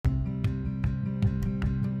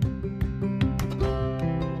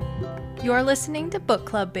You're listening to Book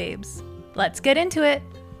Club Babes. Let's get into it.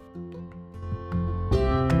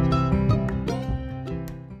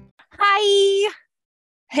 Hi.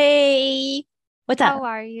 Hey, what's up? How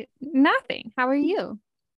are you? Nothing. How are you?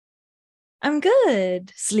 I'm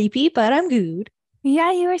good. Sleepy, but I'm good.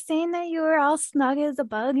 Yeah, you were saying that you were all snug as a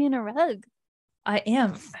bug in a rug. I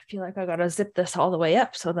am. I feel like I gotta zip this all the way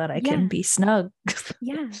up so that I can Yeah. be snug.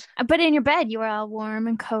 Yeah. But in your bed, you were all warm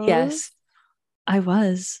and cozy. Yes, I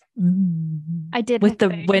was. I did With a the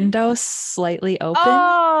thing. window slightly open, the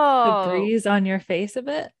Oh, breeze on your face a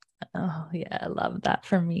bit. Oh, yeah, I love that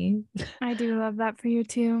for me. I do love that for you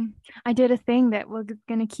too. I did a thing that was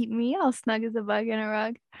gonna keep me all snug as a bug in a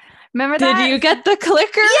rug. Remember Did that? you get the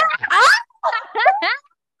clicker? Yeah.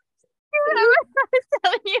 Remember I was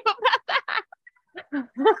telling you about that?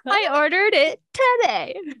 I ordered it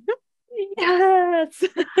today. Yes.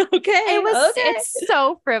 Okay. It's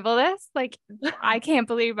so frivolous. Like, I can't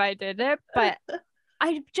believe I did it, but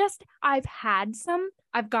I've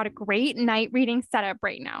got a great night reading setup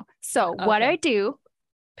right now. So what I do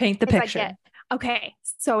Paint the is picture. okay,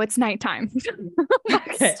 so it's nighttime.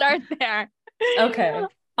 Let's Okay. start there. Okay.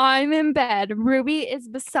 I'm in bed. Ruby is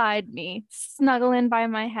beside me, snuggling by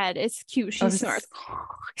my head. It's cute. She snores.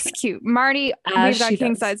 It's cute. Marty, we've got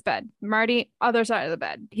king size bed. Marty, other side of the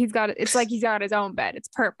bed. It's like he's got his own bed. It's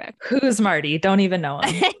perfect. Who's Marty? Don't even know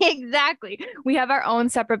him. Exactly. We have our own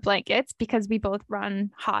separate blankets because we both run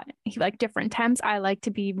hot. He like different temps. I like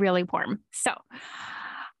to be really warm. So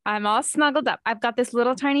I'm all snuggled up. I've got this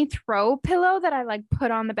little tiny throw pillow that I like put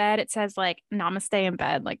on the bed. It says like namaste in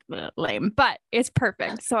bed, like lame, but it's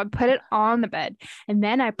perfect. So I put it on the bed and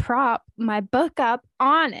then I prop my book up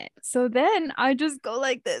on it. So then I just go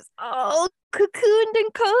like this, all cocooned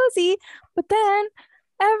and cozy. But then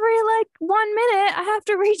every like 1 minute, I have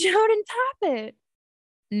to reach out and tap it.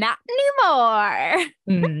 Not anymore.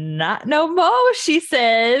 Not no more, she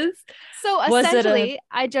says. So essentially,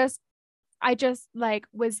 I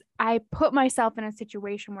put myself in a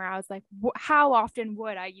situation where I was like, how often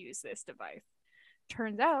would I use this device?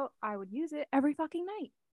 Turns out I would use it every fucking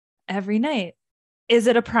night. Every night. Is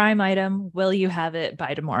it a Prime item? Will you have it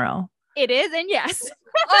by tomorrow? It is, and yes.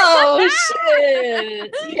 Oh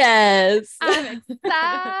shit. Yes. I'm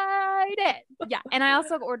excited. Yeah. And I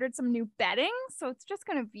also ordered some new bedding. So it's just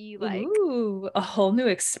gonna be like a whole new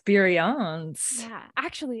experience. Yeah.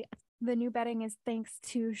 Actually, the new bedding is thanks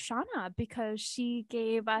to Shauna because she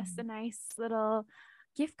gave us a nice little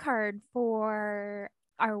gift card for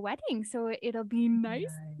our wedding. So it'll be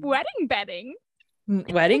nice wedding bedding.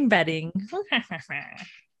 Wedding bedding.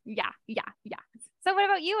 Yeah. So what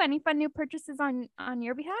about you? Any fun new purchases on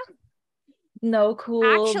your behalf? No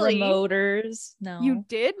cool remoters. No. You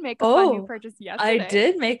did make a fun new purchase yesterday. I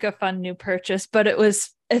did make a fun new purchase, but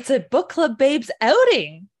it's a Book Club Babes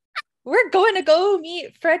outing. We're going to go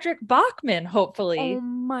meet Frederick Bachman, hopefully. Oh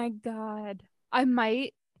my God. I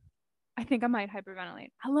think I might hyperventilate.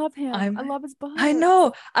 I love him. I love his book. I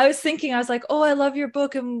know. I was like, oh, I love your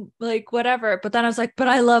book and like whatever. But then I was like, but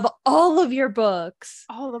I love all of your books.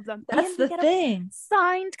 All of them. That's the thing.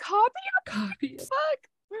 Signed copy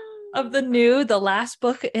of the last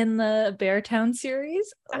book in the Beartown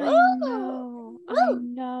series. I know.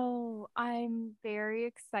 I'm very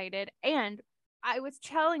excited. And I was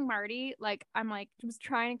telling Marty, was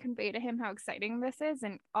trying to convey to him how exciting this is.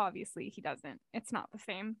 And obviously he doesn't. It's not the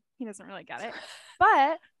same. He doesn't really get it.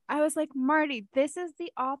 But I was like, Marty, this is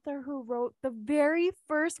the author who wrote the very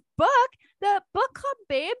first book that Book Club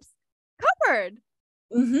Babes covered.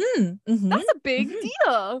 That's a big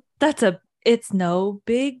deal. It's no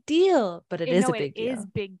big deal, but it is a big deal. It is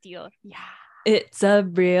big deal. Yeah. It's a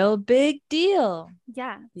real big deal.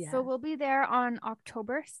 Yeah. So we'll be there on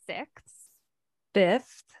October 6th.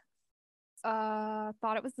 5th.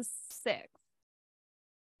 Thought it was the 6th.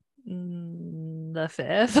 The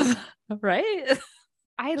 5th, right?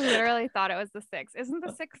 I literally thought it was the 6th. Isn't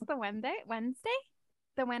the 6th the Wednesday?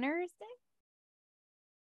 The Wednesday?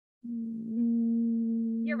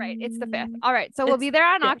 You're right. It's the 5th. All right. So we'll be there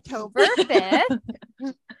on October 5th.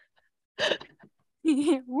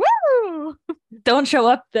 Woo! Don't show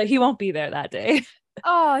up. He won't be there that day.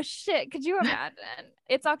 Oh shit, could you imagine?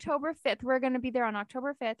 It's October 5th. We're going to be there on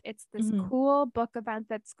October 5th. It's this cool book event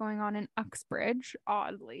that's going on in Uxbridge,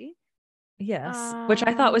 oddly. Yes, which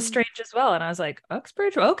I thought was strange as well. And I was like,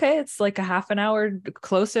 Uxbridge? Okay, it's like a half an hour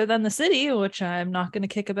closer than the city, which I'm not going to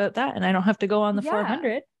kick about that. And I don't have to go on the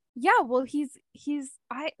 400. Yeah, well,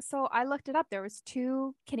 I looked it up. There was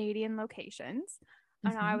 2 Canadian locations.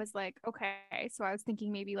 And I was like, okay. So I was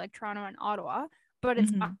thinking maybe like Toronto and Ottawa, but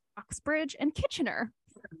it's Uxbridge and Kitchener.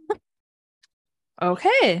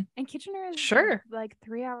 Okay. And Kitchener is Sure. like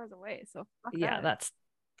 3 hours away. So fuck Yeah, that. that's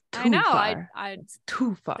too I know. far. I It's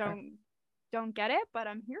too far. don't get it, but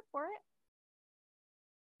I'm here for it.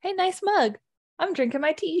 Hey, nice mug. I'm drinking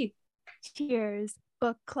my tea. Cheers,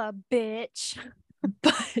 book club, bitch.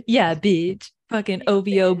 Yeah, bitch. Fucking Yeah,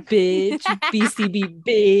 OVO bitch. BCB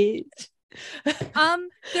bitch.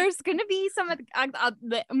 There's gonna be some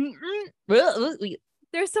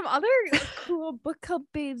there's some other cool book club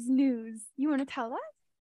babes news. You want to tell us?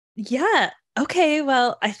 Yeah. Okay.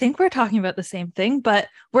 Well, I think we're talking about the same thing, but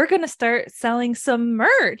we're gonna start selling some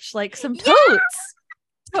merch, like some totes,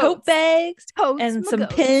 tote bags, and some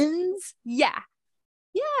pins. Yeah.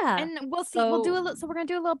 Yeah. And we'll see. We'll do a little. So we're gonna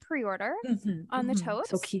do a little pre-order on the totes.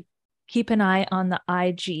 So keep an eye on the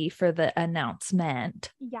IG for the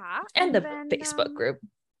announcement. Yeah. And the Facebook group.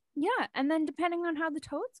 Yeah. And then depending on how the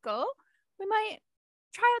totes go, we might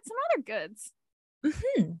try out some other goods.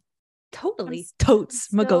 Totally.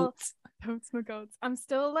 Totes, my goats. Totes, my goats. I'm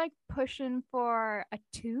still like pushing for a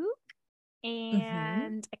toque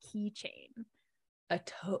and a keychain. A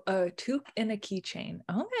toque and a keychain.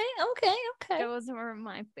 Okay. Those were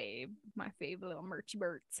my fave little merchy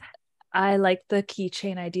birds. I like the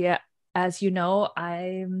keychain idea. As you know,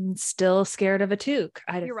 I'm still scared of a toque.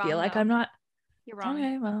 You're wrong, like though. I'm not. You're wrong.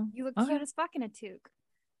 Okay, well, you look cute as fuck in a toque.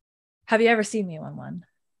 Have you ever seen me on one?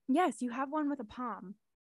 Yes, you have one with a palm.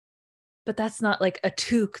 But that's not like a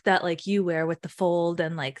toque that like you wear with the fold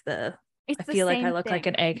and like the. I feel like I look like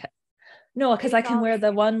an egg. No, because I can wear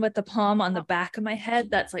the one with the palm on the back of my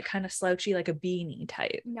head that's like kind of slouchy, like a beanie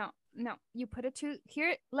type. No. You put a toque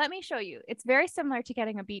here. Let me show you. It's very similar to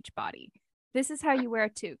getting a beach body. This is how you wear a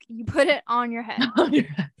toque. You put it on your head.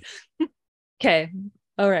 Okay.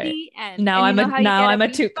 All right. Now I'm a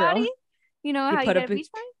toque girl. You know how you get a beach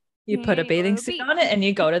body? You put a bathing suit on it and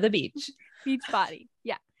you go to the beach. Beach body.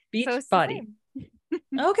 Yeah. Beach body.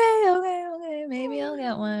 Okay. Maybe I'll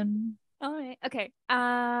get one. All right. Okay.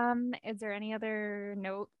 Is there any other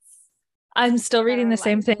notes? I'm still reading the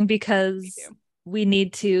same thing because we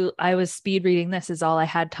need to. I was speed reading. This is all I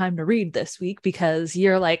had time to read this week because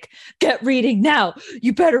you're like, get reading now.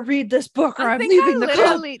 You better read this book or I'm leaving the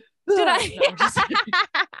club. Did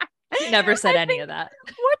I? Never said any of that.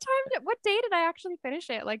 What day did I actually finish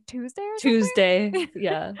it? Like Tuesday or Tuesday.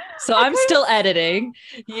 Yeah. So I'm still editing.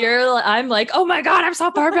 I'm like, oh my God, I'm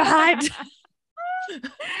so far behind.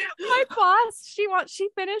 My boss, she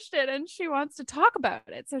finished it and she wants to talk about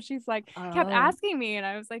it. So she's like, kept asking me, and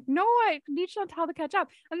I was like, no, I need Chantal to catch up.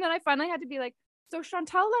 And then I finally had to be like, so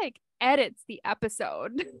Chantal like edits the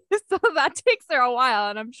episode. So that takes her a while,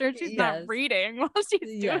 and I'm sure she's not reading while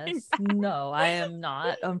she's doing that. No, I am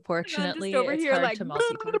not. Unfortunately, over it's here hard like to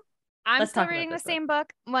multitask. I'm still reading the same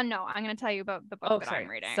book. Well, no, I'm going to tell you about the book that I'm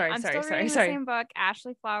reading. I'm still reading the same book,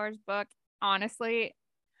 Ashley Flowers' book. Honestly,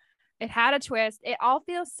 it had a twist. It all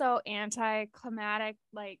feels so anticlimactic.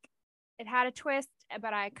 Like it had a twist,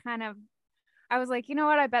 but I was like, you know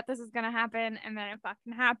what? I bet this is going to happen. And then it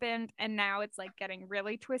fucking happened. And now it's like getting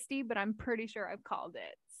really twisty, but I'm pretty sure I've called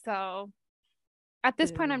it. So at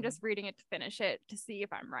this point, I'm just reading it to finish it to see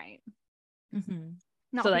if I'm right.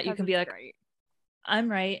 So that you can be like, great. I'm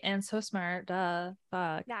right and so smart.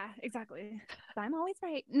 Fuck. Yeah, exactly. I'm always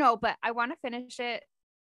right. No, but I want to finish it.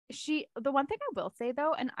 The one thing I will say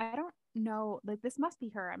though, and I don't know, like this must be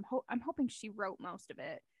her. I'm hoping she wrote most of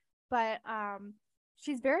it, but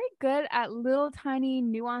she's very good at little tiny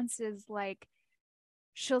nuances. Like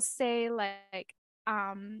she'll say like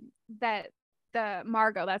that the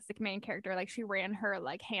Margot, that's the main character, like she ran her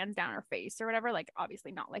like hands down her face or whatever. Like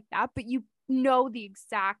obviously not like that, but you know the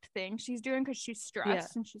exact thing she's doing because she's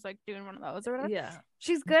stressed and she's like doing one of those or whatever. Yeah,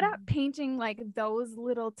 she's good at painting like those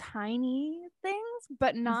little tiny things,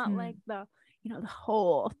 but not like the the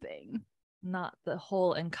whole thing, not the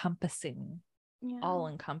whole encompassing, all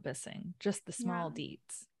encompassing, just the small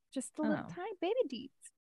deets, just the little tiny baby deets.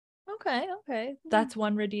 Okay, that's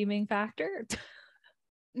one redeeming factor.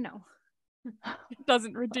 No. It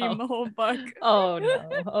doesn't redeem the whole book. Oh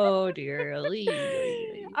no. Oh dear.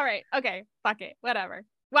 All right. Okay. Fuck it. Whatever.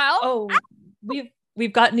 Well,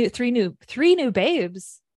 we've got three new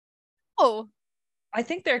babes. Oh, I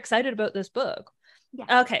think they're excited about this book.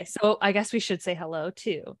 Yeah. Okay, so I guess we should say hello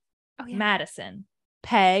to Madison,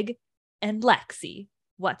 Peg, and Lexi.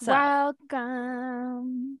 What's up?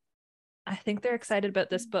 Welcome. I think they're excited about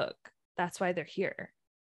this book. That's why they're here.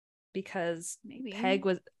 Because Peg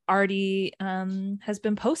was already has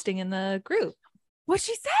been posting in the group. What'd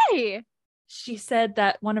she say? She said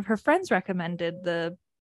that one of her friends recommended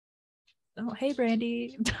hey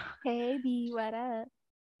Brandy. Hey B, what up?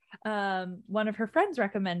 One of her friends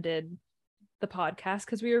recommended the podcast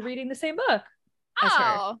because we were reading the same book. as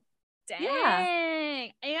her. Dang. Yeah.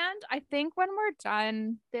 And I think when we're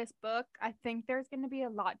done this book, I think there's going to be a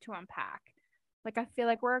lot to unpack. Like, I feel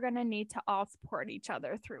like we're going to need to all support each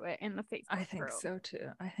other through it in the Facebook I think group. so too.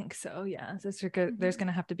 I think so. Yeah. There's going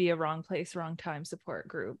to have to be a wrong place, wrong time support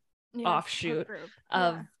group. Yes, offshoot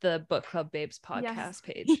of the Book Club Babes podcast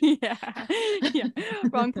page. Yeah.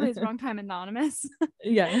 Wrong place, wrong time, anonymous.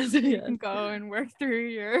 Yes. You can go and work through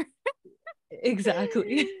your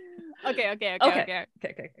exactly. Okay. Okay. Are you ready?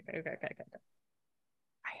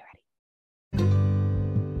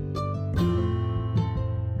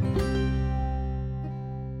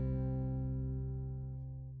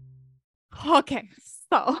 Okay,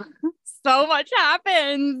 so much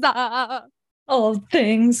happens. All the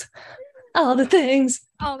things.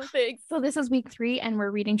 So this is week 3, and we're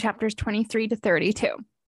reading chapters 23 to 32.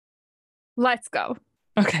 Let's go.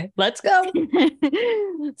 Okay, let's go.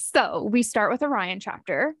 So we start with a Ryan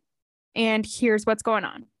chapter, and here's what's going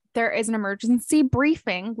on. There is an emergency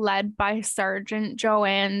briefing led by Sergeant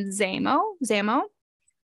Joanne Zamo.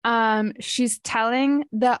 She's telling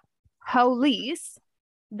the police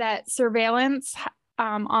that surveillance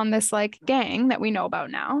on this like gang that we know about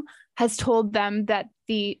now has told them that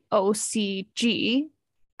the OCG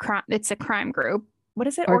it's a crime group. What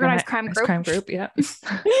is it? Organized crime group. Crime group, yeah. The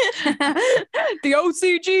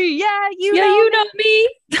OCG, yeah, you know me.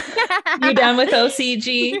 You down with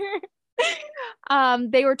OCG?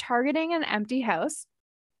 They were targeting an empty house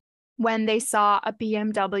when they saw a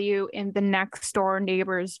BMW in the next door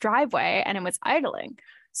neighbor's driveway, and it was idling.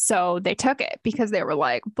 So they took it because they were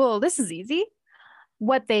like, "Bull, this is easy."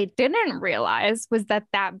 What they didn't realize was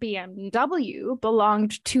that BMW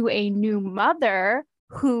belonged to a new mother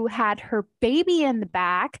who had her baby in the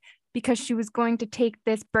back because she was going to take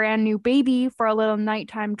this brand new baby for a little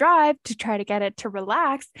nighttime drive to try to get it to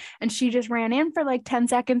relax. And she just ran in for like 10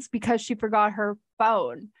 seconds because she forgot her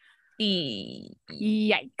phone. Yikes.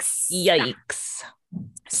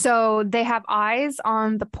 So they have eyes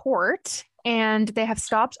on the port, and they have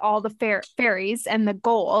stopped all the ferries, and the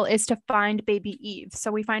goal is to find baby Eve. So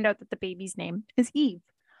we find out that the baby's name is Eve.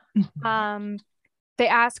 They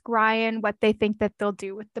ask Ryan what they think that they'll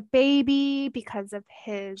do with the baby because of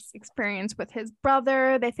his experience with his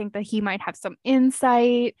brother. They think that he might have some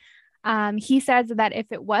insight. He says that if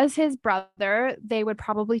it was his brother, they would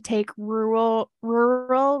probably take rural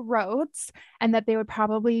roads, and that they would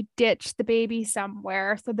probably ditch the baby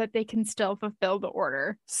somewhere so that they can still fulfill the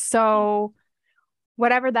order. So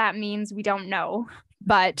whatever that means, we don't know.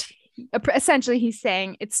 But essentially he's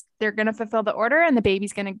saying they're going to fulfill the order and the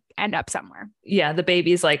baby's going to end up somewhere. Yeah, the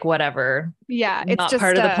baby's like, whatever. Yeah, it's not just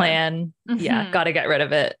part of the plan. Yeah, got to get rid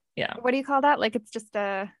of it. Yeah. What do you call that? Like, it's just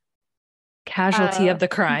a casualty of the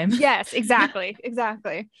crime. Yes, exactly.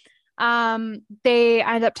 They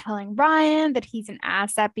end up telling Ryan that he's an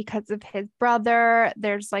asset because of his brother.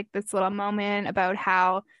 There's like this little moment about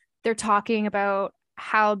how they're talking about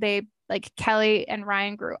how they, like, Kelly and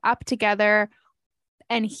Ryan grew up together,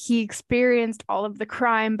 and he experienced all of the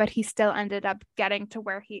crime, but he still ended up getting to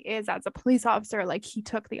where he is as a police officer. Like, he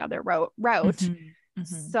took the other route.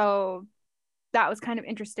 So that was kind of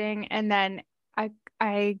interesting. And then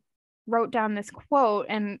I wrote down this quote,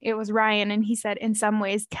 and it was Ryan, and he said, "In some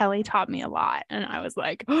ways, Kelly taught me a lot." And I was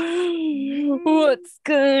like, what's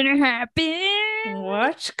gonna happen?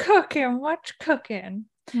 Watch cooking.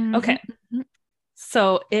 Okay.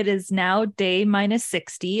 So it is now day minus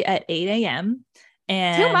 60 at 8 a.m.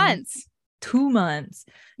 and 2 months.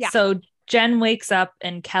 Yeah. So Jen wakes up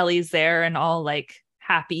and Kelly's there and all like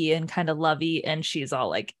happy and kind of lovey, and she's all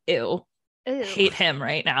like, ew. Hate him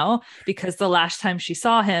right now, because the last time she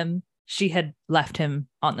saw him, she had left him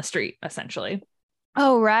on the street, essentially.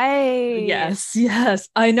 Oh, right. Yes.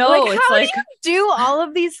 I know. Like, it's how do you do all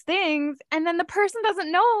of these things and then the person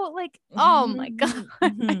doesn't know? Like, oh my God,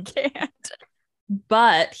 I can't.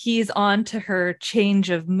 But he's on to her change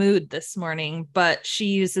of mood this morning, but she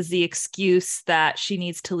uses the excuse that she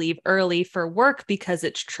needs to leave early for work because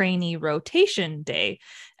it's trainee rotation day.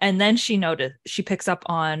 And then she picks up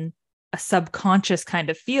on a subconscious kind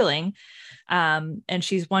of feeling. And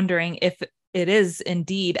she's wondering if it is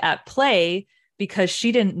indeed at play, because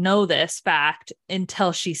she didn't know this fact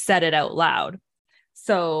until she said it out loud.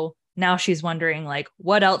 So now she's wondering, like,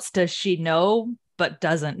 what else does she know but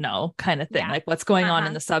doesn't know, kind of thing. Yeah. Like, what's going on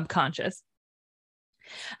in the subconscious.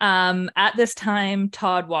 At this time,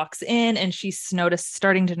 Todd walks in, and she's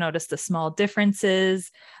starting to notice the small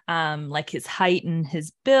differences, like his height and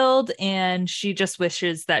his build. And she just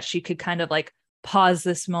wishes that she could kind of like pause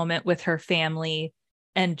this moment with her family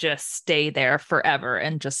and just stay there forever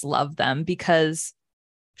and just love them, because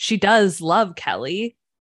she does love Kelly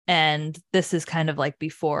And this is kind of like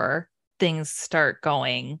before things start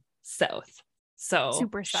going south. So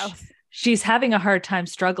super south. She's having a hard time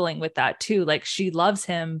struggling with that too. Like she loves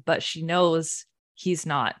him, but she knows he's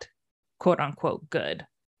not quote unquote good,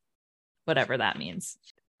 whatever that means.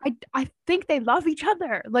 I think they love each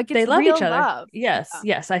other. Like it's they love real each other. Love. Yes.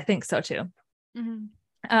 Yeah. Yes. I think so too.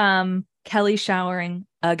 Kelly showering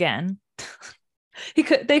again. She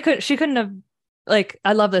couldn't have, like,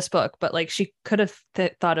 I love this book, but like she could have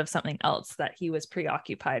thought of something else that he was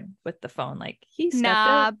preoccupied with the phone. Like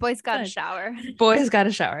boys got a shower. Boys got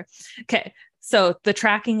a shower. Okay. So the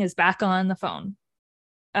tracking is back on the phone.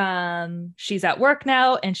 She's at work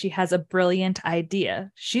now and she has a brilliant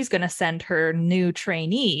idea. She's going to send her new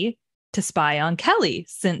trainee to spy on Kelly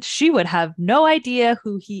since she would have no idea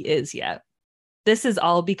who he is yet. This is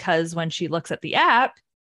all because when she looks at the app,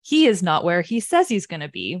 he is not where he says he's going to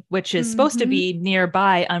be, which is supposed to be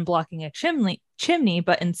nearby unblocking a chimney,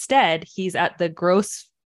 but instead he's at the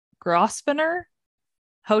Grosvenor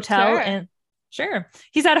Hotel. Sure.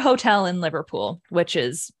 He's at a hotel in Liverpool, which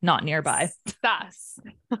is not nearby. Sus.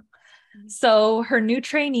 So her new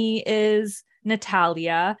trainee is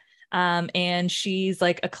Natalia, and she's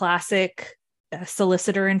like a classic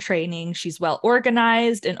solicitor in training. She's well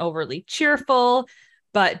organized and overly cheerful,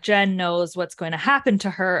 but Jen knows what's going to happen to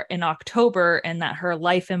her in October and that her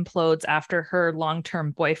life implodes after her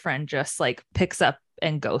long-term boyfriend just like picks up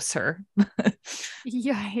and ghosts her.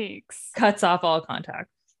 Yikes. Cuts off all contact.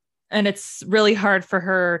 And it's really hard for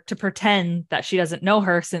her to pretend that she doesn't know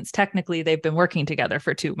her since technically they've been working together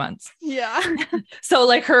for 2 months. Yeah. So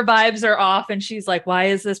like her vibes are off and she's like, why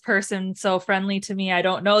is this person so friendly to me? I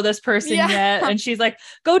don't know this person yet. And she's like,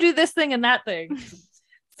 go do this thing and that thing.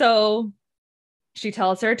 So she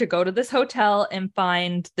tells her to go to this hotel and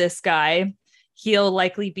find this guy. He'll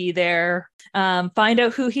likely be there. Find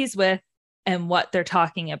out who he's with and what they're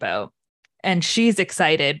talking about. And she's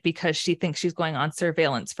excited because she thinks she's going on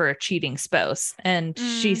surveillance for a cheating spouse. And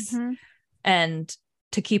and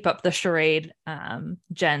to keep up the charade,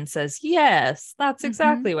 Jen says, yes, that's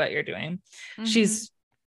exactly what you're doing. She's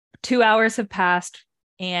 2 hours have passed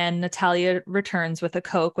and Natalia returns with a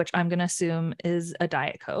Coke, which I'm going to assume is a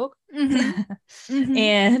Diet Coke.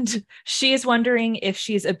 And she's wondering if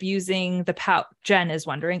she's abusing the power. Jen is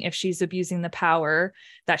wondering if she's abusing the power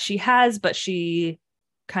that she has, but she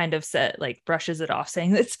kind of brushes it off,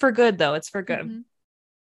 saying it's for good though. It's for good.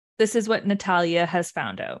 This is what Natalia has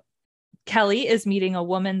found out. Kelly is meeting a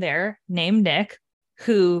woman there named Nick,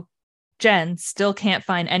 who Jen still can't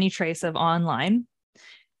find any trace of online.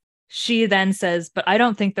 She then says, but I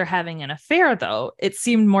don't think they're having an affair though. It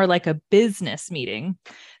seemed more like a business meeting.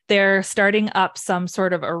 They're starting up some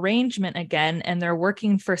sort of arrangement again, and they're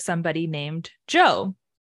working for somebody named Joe.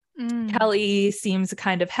 Kelly seems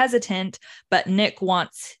kind of hesitant, but Nick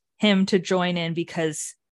wants him to join in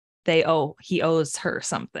because he owes her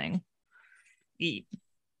something.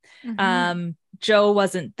 Joe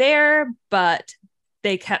wasn't there, but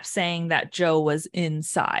they kept saying that Joe was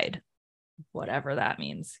inside, whatever that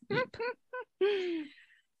means.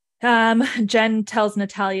 Jen tells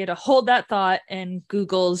Natalia to hold that thought and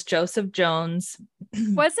Googles Joseph Jones.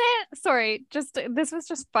 This was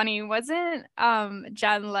just funny. Wasn't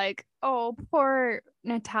Jen like, oh, poor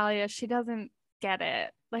Natalia, she doesn't get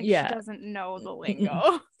it. Like she doesn't know the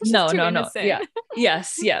lingo. No. Yeah.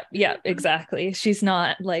 Yes. Yeah, exactly. She's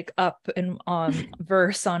not like up and on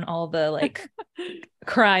verse on all the like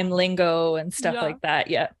crime lingo and stuff like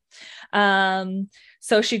that yet.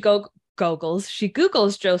 So she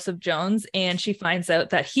Googles Joseph Jones and she finds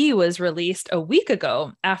out that he was released a week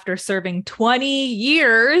ago after serving 20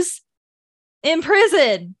 years in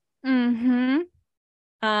prison.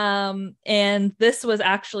 And this was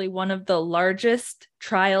actually one of the largest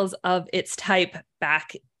trials of its type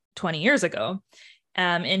back 20 years ago.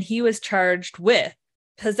 And he was charged with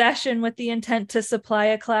possession with the intent to supply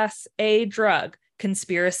a Class A drug,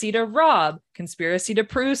 conspiracy to rob, conspiracy to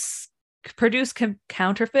produce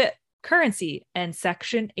counterfeit currency, and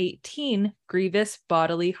Section 18, grievous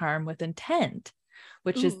bodily harm with intent,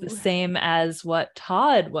 which is the same as what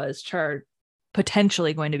Todd was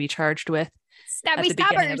potentially going to be charged with at the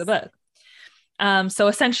beginning of the book. So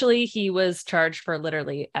essentially he was charged for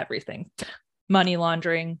literally everything: money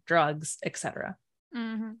laundering, drugs, etc.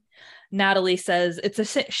 Natalie says it's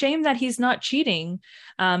a shame that he's not cheating.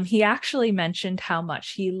 He actually mentioned how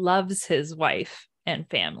much he loves his wife and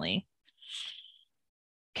family.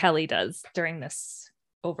 Kelly does during this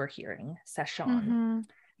overhearing session.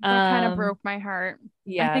 That kind of broke my heart.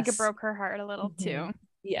 Yes. I think it broke her heart a little too.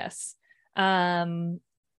 Yes. And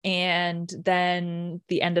then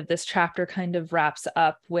the end of this chapter kind of wraps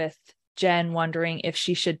up with Jen wondering if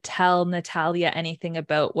she should tell Natalia anything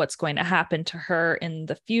about what's going to happen to her in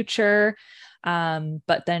the future.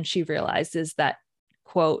 But then she realizes that,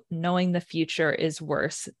 quote, knowing the future is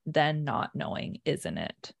worse than not knowing, isn't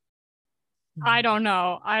it? I don't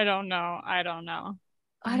know.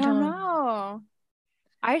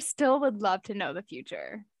 I still would love to know the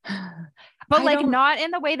future, but like not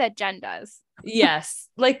in the way that Jen does. Yes,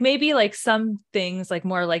 like maybe like some things, like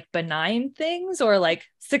more like benign things or like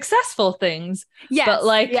successful things, but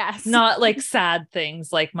like not like sad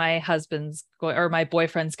things, like my husband's or my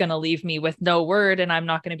boyfriend's gonna leave me with no word and I'm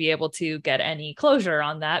not going to be able to get any closure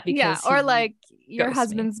on that because or like your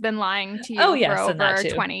husband's been lying to you for over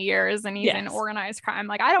 20 years and he's in organized crime.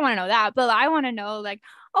 Like I don't want to know that, but I want to know like,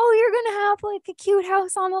 oh, you're gonna have like a cute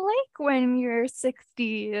house on the lake when you're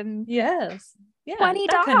 60 and 20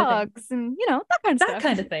 dogs kind of and that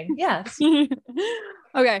kind of thing. Yes.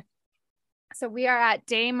 Okay. So we are at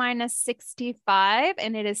day minus 65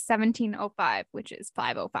 and it is 17:05, which is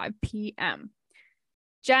 5:05 p.m.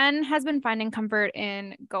 Jen has been finding comfort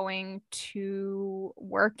in going to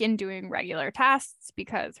work and doing regular tasks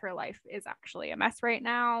because her life is actually a mess right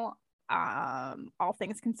now, all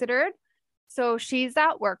things considered. So she's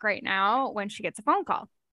at work right now when she gets a phone call.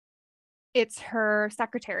 It's her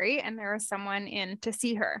secretary and there is someone in to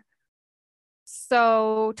see her.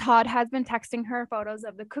 So Todd has been texting her photos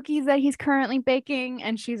of the cookies that he's currently baking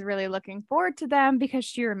and she's really looking forward to them because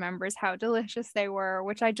she remembers how delicious they were,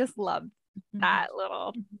 which I just love that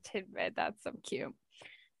little tidbit. That's so cute.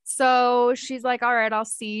 So she's like, all right, I'll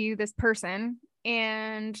see this person.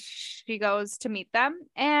 And she goes to meet them.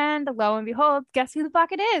 And lo and behold, guess who the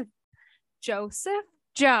fuck it is? Joseph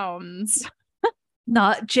Jones.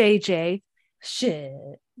 Not JJ.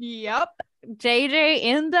 Shit. Yep. JJ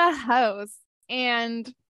in the house. And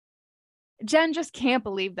Jen just can't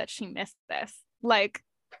believe that she missed this. Like,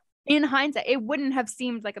 in hindsight, it wouldn't have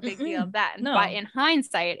seemed like a big deal then. No. But in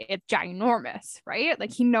hindsight, it's ginormous, right?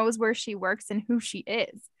 Like, he knows where she works and who she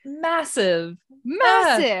is. Massive.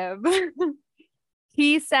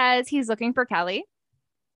 He says he's looking for Kelly.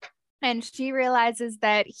 And she realizes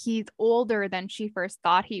that he's older than she first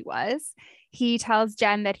thought he was. He tells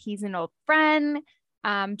Jen that he's an old friend.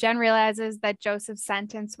 Jen realizes that Joseph's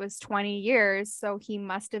sentence was 20 years, so he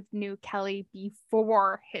must have knew Kelly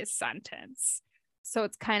before his sentence. So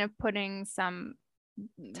it's kind of putting some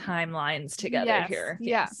timelines together here.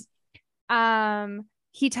 Yes.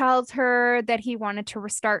 He tells her that he wanted to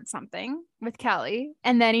restart something with Kelly,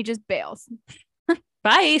 and then he just bails.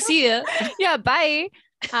 Bye. See ya. Yeah, bye.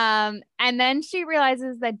 And then she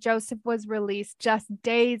realizes that Joseph was released just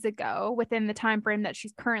days ago within the time frame that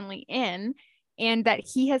she's currently in, and that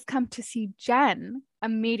he has come to see Jen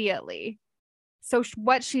immediately. So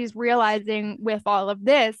what she's realizing with all of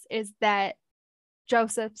this is that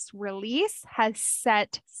Joseph's release has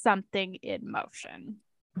set something in motion.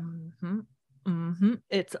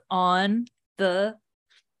 It's on the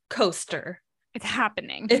coaster. It's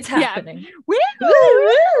happening. It's happening.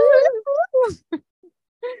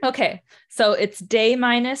 Okay, so it's day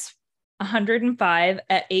minus 105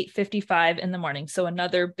 at 8:55 in the morning. So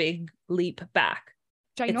another big leap back.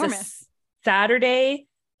 Ginormous. It's a Saturday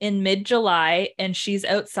in mid-July, and she's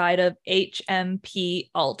outside of HMP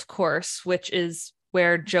Alt Course, which is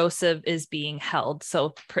where Joseph is being held.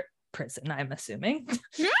 So prison, I'm assuming.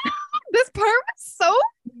 This part was so...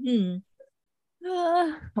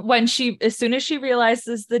 As soon as she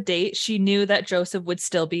realizes the date, she knew that Joseph would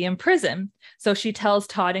still be in prison. So she tells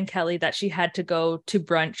Todd and Kelly that she had to go to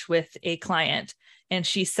brunch with a client. And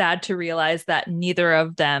she's sad to realize that neither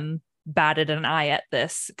of them batted an eye at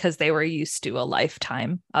this because they were used to a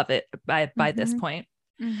lifetime of it by this point.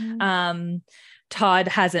 Todd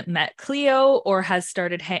hasn't met Cleo or has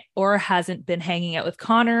started or hasn't been hanging out with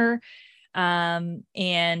Connor.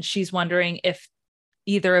 And she's wondering if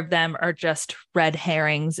either of them are just red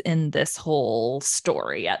herrings in this whole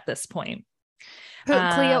story at this point.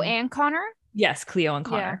 Cleo and Connor? Yes, Cleo and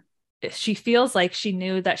Connor. Yeah. She feels like she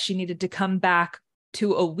knew that she needed to come back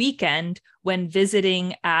to a weekend when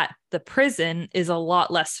visiting at the prison is a lot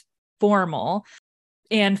less formal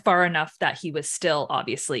and far enough that he was still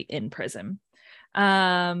obviously in prison.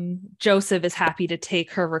 Joseph is happy to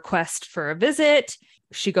take her request for a visit.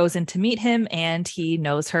 She goes in to meet him and he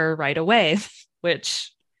knows her right away,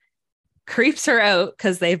 which creeps her out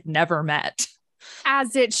because they've never met.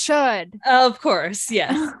 As it should. Of course,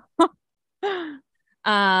 yes.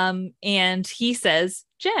 And he says,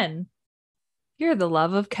 Jen, you're the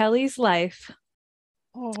love of Kelly's life.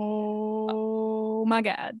 Oh my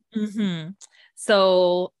God.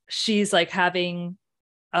 So she's like having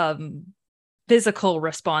physical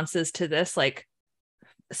responses to this, like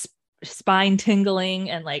spine tingling,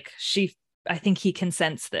 and like I think he can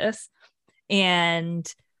sense this,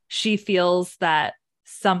 and she feels that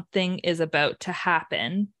something is about to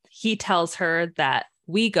happen. He tells her that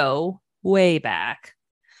we go way back.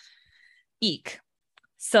 Eek.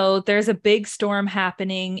 So there's a big storm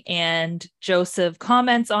happening, and Joseph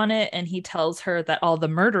comments on it, and he tells her that all the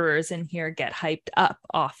murderers in here get hyped up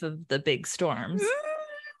off of the big storms.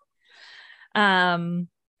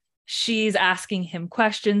 She's asking him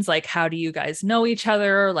questions like, how do you guys know each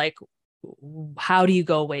other? Like, how do you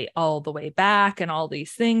go all the way back, and all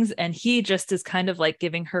these things? And he just is kind of like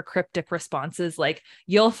giving her cryptic responses like,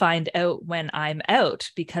 you'll find out when I'm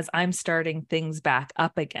out, because I'm starting things back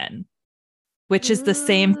up again, which is the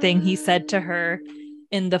same thing he said to her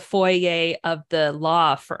in the foyer of the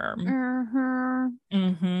law firm.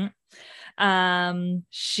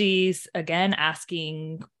 She's again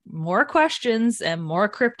asking more questions and more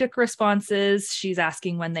cryptic responses. She's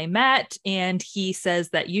asking when they met, and he says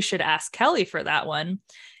that you should ask Kelly for that one.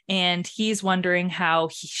 And he's wondering how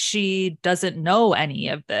she doesn't know any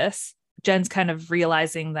of this. Jen's kind of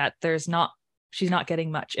realizing that she's not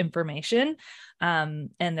getting much information. And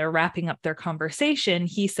they're wrapping up their conversation.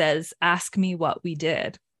 He says, ask me what we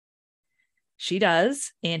did. She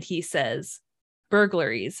does. And he says,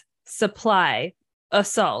 burglaries, supply,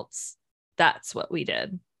 assaults. That's what we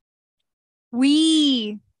did.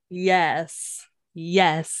 We. Yes.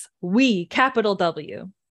 We, capital W,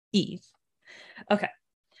 E. Okay.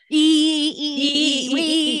 We.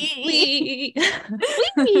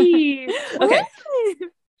 Okay.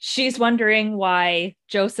 She's wondering why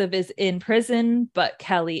Joseph is in prison, but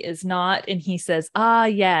Kelly is not. And he says,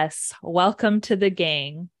 yes, welcome to the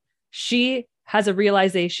gang. She has a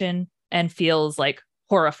realization and feels like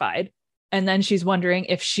horrified. And then she's wondering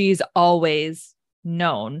if she's always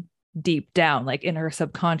known deep down, like in her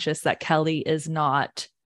subconscious, that Kelly is not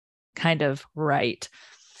kind of right.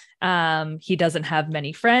 He doesn't have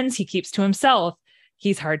many friends. He keeps to himself.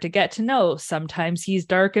 He's hard to get to know. Sometimes he's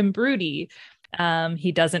dark and broody.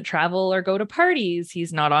 He doesn't travel or go to parties.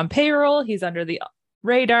 He's not on payroll. He's under the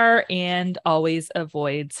radar and always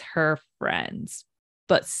avoids her friends,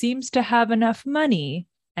 but seems to have enough money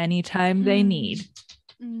anytime they need.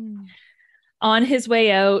 On his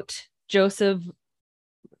way out, Joseph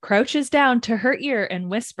crouches down to her ear and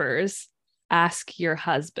whispers, ask your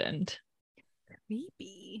husband.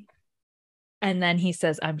 Creepy. And then he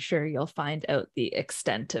says, I'm sure you'll find out the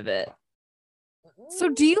extent of it. So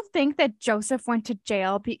do you think that Joseph went to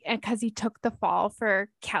jail because he took the fall for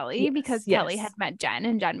Kelly? Yes, because Kelly had met Jen,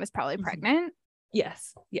 and Jen was probably pregnant?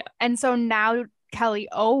 Yes. Yeah. And so now Kelly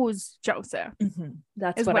owes Joseph.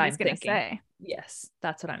 That's what I'm thinking. Say. Yes,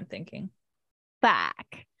 that's what I'm thinking.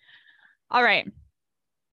 Back. All right.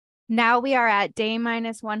 Now we are at day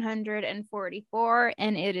minus 144,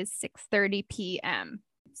 and it is 6:30 p.m.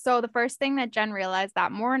 So the first thing that Jen realized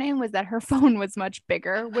that morning was that her phone was much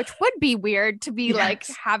bigger, which would be weird to be like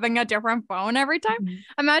having a different phone every time.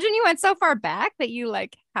 Imagine you went so far back that you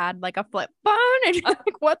like had like a flip phone and you're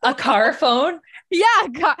like, what the car phone? Yeah,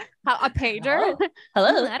 a pager.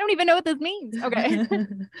 Hello. I don't even know what this means. Okay.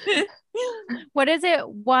 What is it?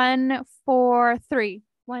 143.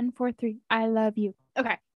 143. I love you.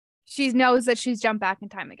 Okay. She knows that she's jumped back in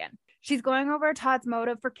time again. She's going over Todd's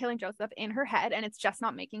motive for killing Joseph in her head, and it's just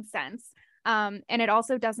not making sense. And it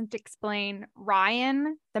also doesn't explain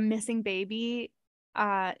Ryan, the missing baby,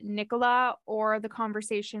 Nicola, or the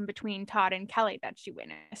conversation between Todd and Kelly that she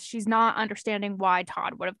witnessed. She's not understanding why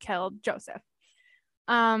Todd would have killed Joseph.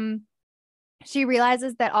 She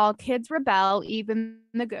realizes that all kids rebel, even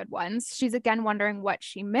the good ones. She's again wondering what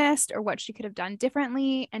she missed or what she could have done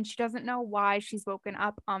differently. And she doesn't know why she's woken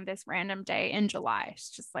up on this random day in July.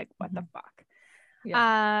 She's just like, what the fuck?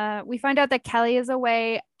 Yeah. We find out that Kelly is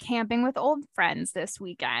away camping with old friends this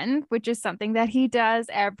weekend, which is something that he does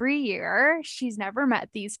every year. She's never met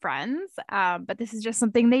these friends, but this is just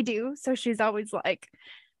something they do. So she's always like,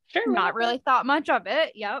 sure, not really thought much of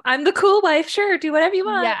it. Yep. I'm the cool wife. Sure. Do whatever you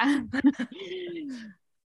want. Yeah.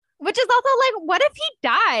 Which is also like, what if he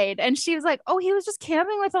died? And she was like, oh, he was just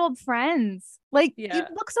camping with old friends. Like, you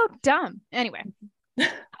look so dumb. Anyway.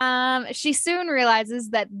 She soon realizes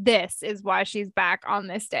that this is why she's back on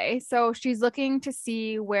this day. So she's looking to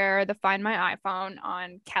see where the Find My iPhone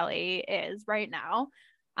on Kelly is right now.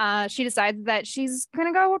 She decides that she's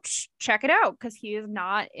going to go check it out because he is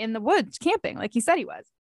not in the woods camping like he said he was.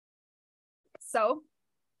 So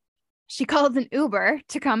she calls an Uber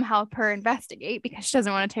to come help her investigate because she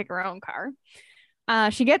doesn't want to take her own car.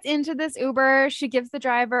 She gets into this Uber. She gives the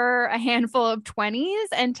driver a handful of 20s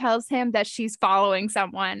and tells him that she's following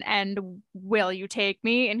someone and will you take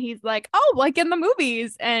me? And he's like, oh, like in the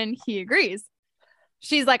movies. And he agrees.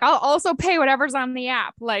 She's like, I'll also pay whatever's on the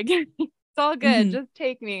app. Like, it's all good. Mm-hmm. Just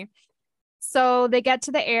take me. So they get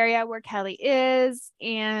to the area where Kelly is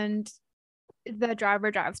and the driver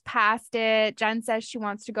drives past it. Jen says she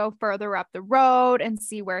wants to go further up the road and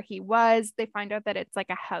see where he was. They find out that it's like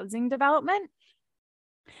a housing development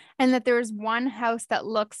and that there's one house that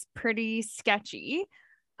looks pretty sketchy.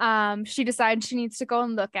 She decides she needs to go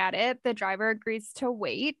and look at it. The driver agrees to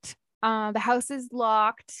wait. The house is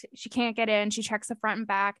locked. She can't get in. She checks the front and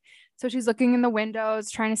back. So she's looking in the windows,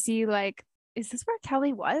 trying to see, like, is this where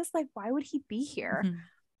Kelly was? Like, why would he be here?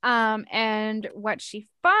 Mm-hmm. And what she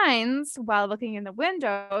finds while looking in the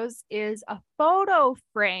windows is a photo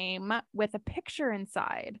frame with a picture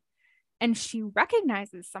inside. And she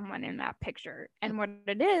recognizes someone in that picture. And what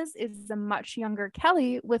it is a much younger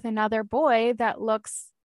Kelly with another boy that looks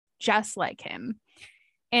just like him.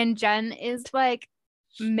 And Jen is like,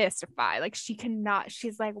 mystified. Like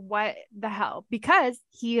she's like, what the hell? Because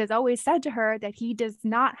he has always said to her that he does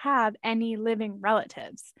not have any living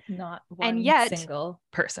relatives. Not one single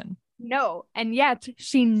person. No. And yet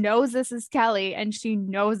she knows this is Kelly and she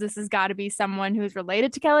knows this has got to be someone who's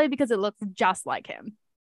related to Kelly because it looks just like him.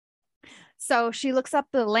 So she looks up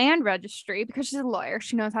the land registry because she's a lawyer.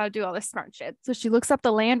 She knows how to do all this smart shit. So she looks up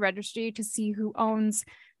the land registry to see who owns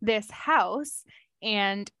this house,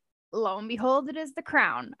 and lo and behold, it is the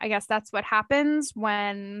Crown. I guess that's what happens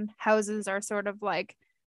when houses are sort of like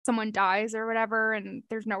someone dies or whatever and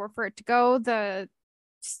there's nowhere for it to go. The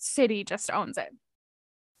city just owns it.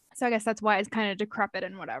 So I guess that's why it's kind of decrepit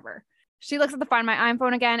and whatever. She looks at the Find My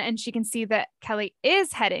iPhone again and she can see that Kelly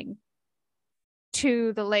is heading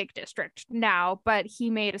to the Lake District now, but he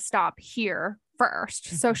made a stop here first.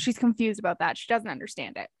 Mm-hmm. So she's confused about that. She doesn't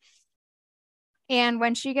understand it. And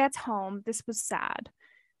when she gets home, this was sad.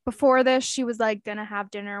 Before this, she was like gonna have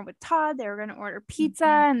dinner with Todd. They were gonna order pizza,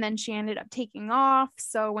 and then she ended up taking off.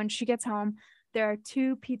 So when she gets home, there are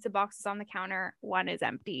 2 pizza boxes on the counter. One is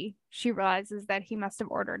empty. She realizes that he must have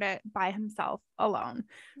ordered it by himself alone.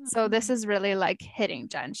 Mm-hmm. So this is really like hitting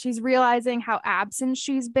Jen. She's realizing how absent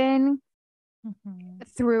she's been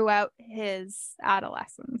throughout his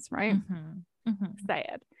adolescence, right?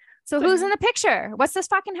 Sad. So who's in the picture? What's this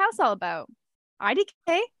fucking house all about?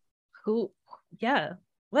 IDK? Who? Yeah.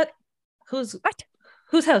 What? Whose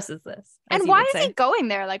house is this? And why is he going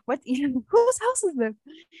there? Like, what? Whose house is this?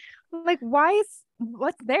 Like,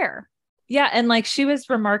 what's there? Yeah. And like, she was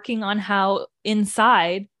remarking on how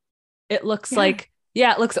inside it looks like,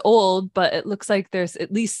 it looks old, but it looks like there's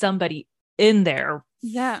at least somebody in there.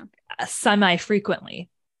 Yeah. Semi-frequently.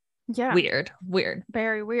 Yeah. Weird.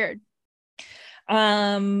 Very weird.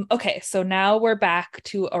 Okay. So now we're back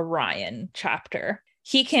to a Ryan chapter.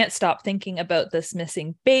 He can't stop thinking about this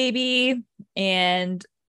missing baby, and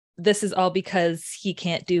this is all because he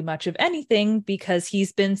can't do much of anything because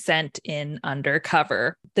he's been sent in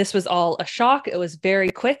undercover. This was all a shock. It was very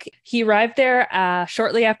quick. He arrived there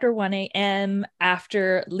shortly after 1 a.m.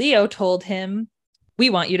 after Leo told him, "We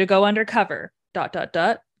want you to go undercover, ...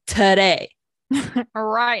 today."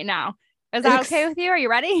 Right now. Is that okay with you? Are you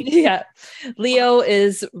ready? Yeah. Leo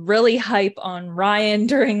is really hype on Ryan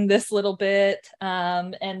during this little bit.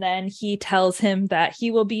 And then he tells him that he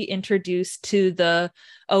will be introduced to the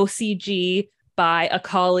OCG by a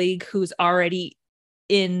colleague who's already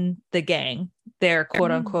in the gang. They're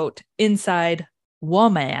quote unquote inside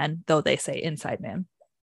woman, though they say inside man.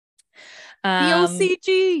 The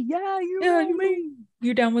OCG. Yeah, you mean.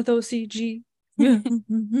 You're down with OCG?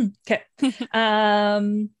 Okay.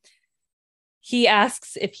 He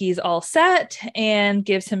asks if he's all set and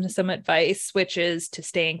gives him some advice, which is to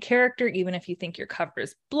stay in character, even if you think your cover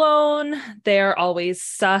is blown. They're always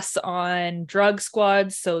sus on drug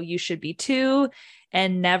squads, so you should be too.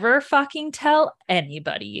 And never fucking tell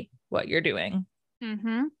anybody what you're doing.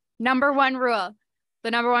 Number one rule.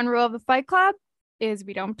 The number one rule of the Fight Club is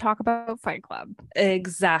we don't talk about Fight Club.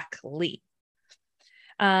 Exactly.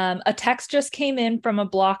 A text just came in from a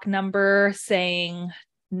block number saying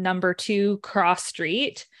number 2 Cross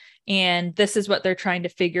Street, and this is what they're trying to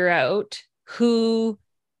figure out: who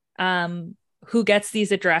gets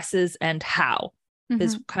these addresses and how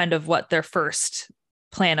is kind of what their first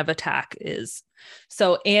plan of attack is.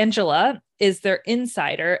 So Angela is their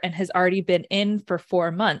insider and has already been in for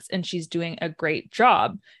 4 months, and she's doing a great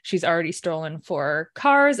job. She's already stolen 4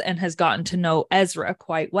 cars and has gotten to know Ezra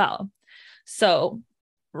quite well. So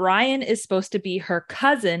Ryan is supposed to be her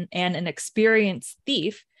cousin and an experienced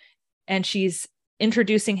thief, and she's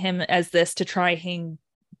introducing him as this to try and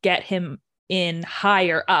get him in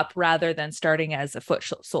higher up rather than starting as a foot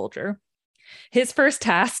soldier. His first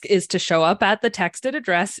task is to show up at the texted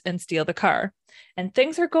address and steal the car. And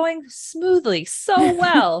things are going smoothly, so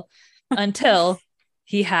well, until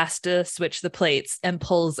he has to switch the plates and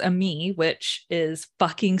pulls a me, which is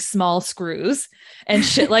fucking small screws and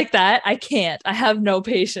shit like that. I can't. I have no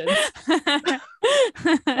patience.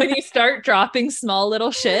 When you start dropping small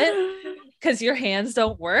little shit because your hands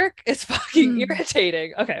don't work, it's fucking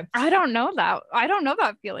irritating. Okay. I don't know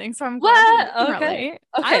that feeling. So I'm glad. Okay.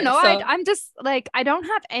 I don't know. I'm just like, I don't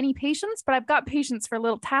have any patience, but I've got patience for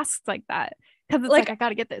little tasks like that. Because it's like I got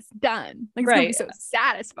to get this done. Like, it's gonna be so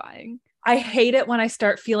satisfying. I hate it when I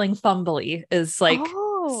start feeling fumbly is like,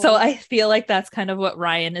 so I feel like that's kind of what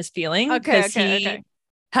Ryan is feeling. Because he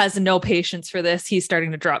has no patience for this. He's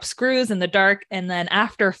starting to drop screws in the dark. And then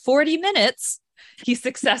after 40 minutes, he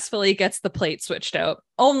successfully gets the plate switched out,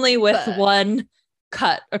 only with one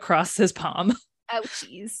cut across his palm.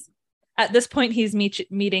 Ouchies. At this point, he's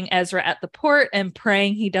meeting Ezra at the port and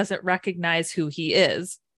praying he doesn't recognize who he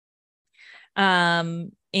is.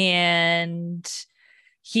 And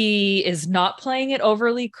he is not playing it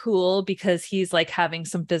overly cool because he's like having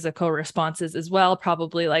some physical responses as well,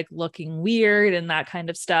 probably like looking weird and that kind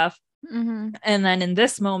of stuff. Mm-hmm. And then in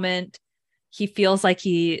this moment, he feels like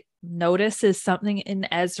he notices something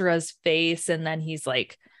in Ezra's face. And then he's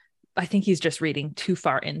like, I think he's just reading too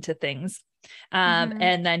far into things.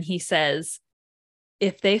 And then he says,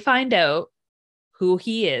 if they find out who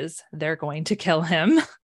he is, they're going to kill him.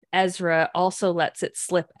 Ezra also lets it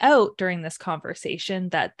slip out during this conversation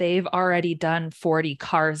that they've already done 40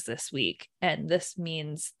 cars this week. And this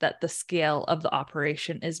means that the scale of the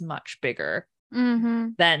operation is much bigger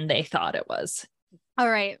than they thought it was. All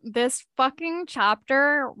right. This fucking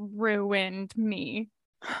chapter ruined me.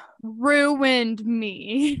 Ruined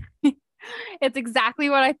me. It's exactly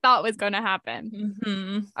what I thought was going to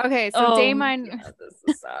happen. Okay. So day mine. Yeah, this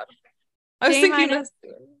is sad. I was thinking this.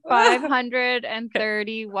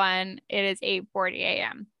 531. It is 8:40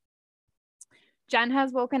 a.m. Jen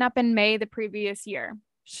has woken up in May the previous year.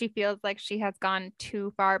 She feels like she has gone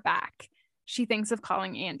too far back. She thinks of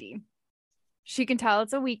calling Andy. She can tell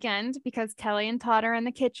it's a weekend because Kelly and Todd are in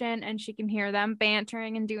the kitchen and she can hear them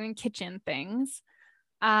bantering and doing kitchen things.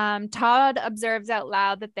 Todd observes out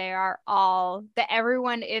loud that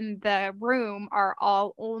everyone in the room are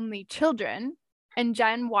all only children. And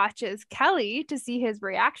Jen watches Kelly to see his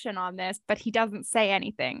reaction on this, but he doesn't say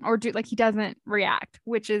anything he doesn't react,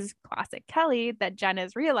 which is classic Kelly that Jen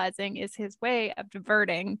is realizing is his way of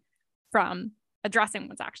diverting from addressing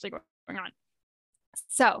what's actually going on.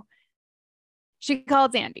 So she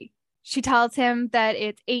calls Andy. She tells him that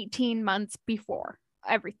it's 18 months before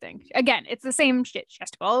everything. Again, it's the same shit. She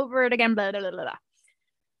has to go over it again, blah, blah, blah, blah.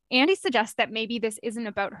 Andy suggests that maybe this isn't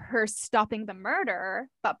about her stopping the murder,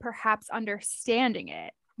 but perhaps understanding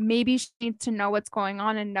it. Maybe she needs to know what's going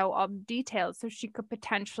on and know all the details so she could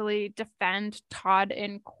potentially defend Todd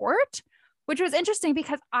in court, which was interesting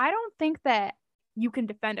because I don't think that you can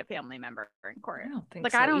defend a family member in court. I don't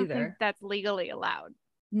think I don't think that's legally allowed.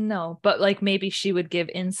 No, but like maybe she would give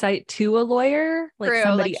insight to a lawyer, like True,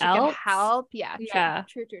 somebody like she else. Could help. Yeah.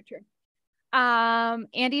 True.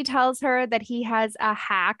 Andy tells her that he has a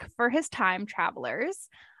hack for his time travelers,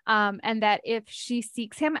 and that if she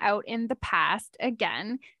seeks him out in the past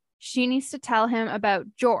again, she needs to tell him about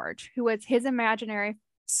George, who was his imaginary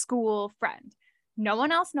school friend. No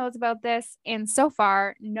one else knows about this, and so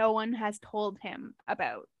far, no one has told him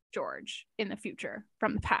about George in the future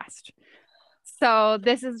from the past. So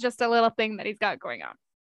this is just a little thing that he's got going on.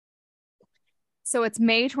 So it's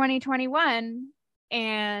May 2021,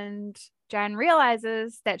 and Jen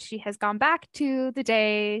realizes that she has gone back to the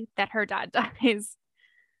day that her dad dies.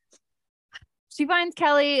 She finds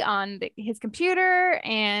Kelly on his computer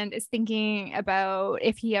and is thinking about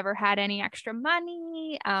if he ever had any extra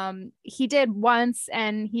money. He did once,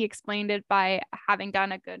 and he explained it by having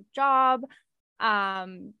done a good job.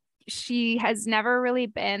 She has never really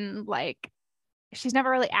been like, she's never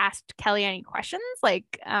really asked Kelly any questions, like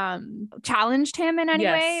challenged him in any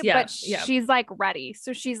way, but she's like ready.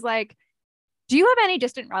 So she's like, do you have any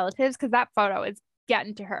distant relatives? Because that photo is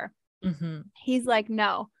getting to her. He's like,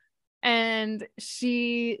 no. And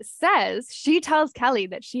she tells Kelly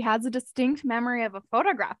that she has a distinct memory of a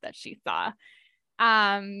photograph that she saw.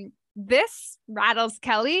 This rattles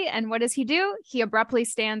Kelly. And what does he do? He abruptly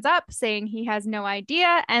stands up saying he has no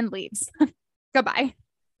idea and leaves. Goodbye.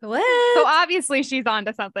 What? So obviously she's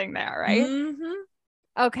onto something there, right?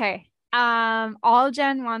 Okay. All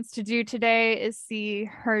Jen wants to do today is see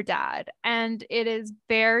her dad, and she's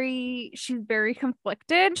very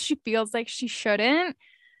conflicted. She feels like she shouldn't,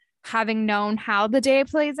 having known how the day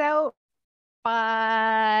plays out,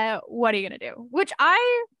 but what are you gonna do? Which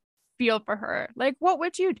I feel for her. Like, what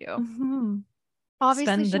would you do? Mm-hmm.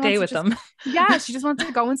 Obviously, spend the day with them. Yeah, she just wants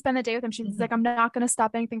to go and spend the day with him. She's like, I'm not going to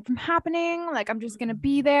stop anything from happening. Like, I'm just going to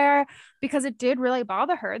be there, because it did really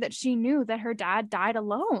bother her that she knew that her dad died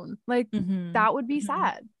alone. Like, that would be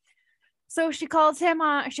sad. So she called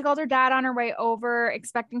her dad on her way over,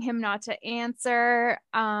 expecting him not to answer.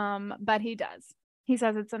 But he does. He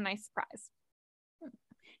says it's a nice surprise.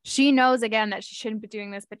 She knows again that she shouldn't be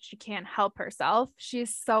doing this, but she can't help herself.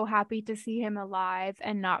 She's so happy to see him alive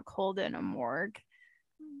and not cold in a morgue.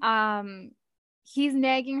 He's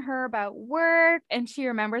nagging her about work, and she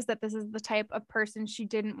remembers that this is the type of person she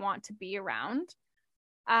didn't want to be around,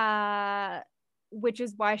 which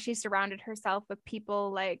is why she surrounded herself with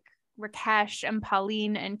people like Rakesh and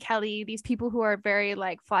Pauline and Kelly, these people who are very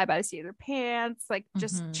like fly by the seat of their pants, like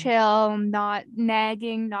just chill, not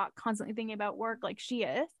nagging, not constantly thinking about work like she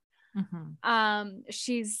is.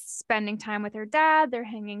 She's spending time with her dad. They're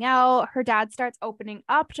hanging out. Her dad starts opening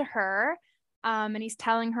up to her. And he's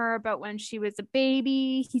telling her about when she was a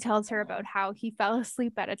baby. He tells her about how he fell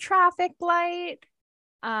asleep at a traffic light.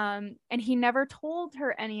 And he never told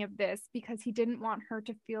her any of this because he didn't want her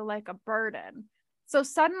to feel like a burden. So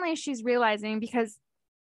suddenly she's realizing, because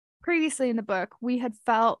previously in the book,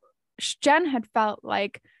 Jen had felt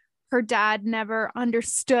like her dad never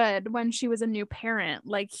understood when she was a new parent.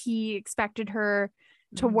 Like, he expected her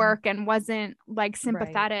to work and wasn't like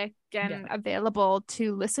sympathetic and available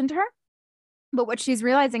to listen to her. But what she's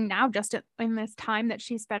realizing now, just in this time that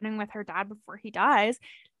she's spending with her dad before he dies,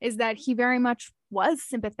 is that he very much was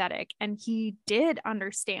sympathetic and he did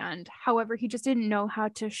understand. However, he just didn't know how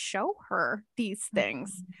to show her these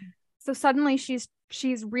things. So suddenly she's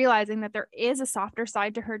realizing that there is a softer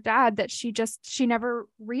side to her dad that she never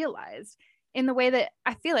realized, in the way that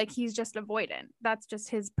I feel like he's just avoidant. That's just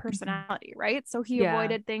his personality, right? So he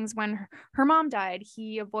avoided things when her mom died.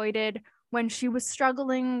 He avoided when she was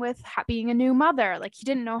struggling with being a new mother. Like, he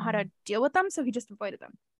didn't know how to deal with them, so he just avoided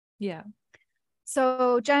them. Yeah.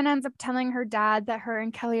 So Jen ends up telling her dad that her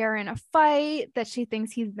and Kelly are in a fight, that she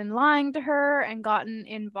thinks he's been lying to her and gotten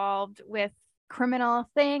involved with criminal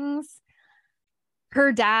things.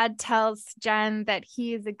 Her dad tells Jen that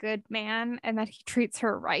he is a good man and that he treats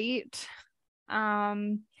her right.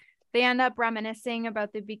 They end up reminiscing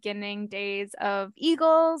about the beginning days of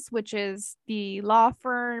Eagles, which is the law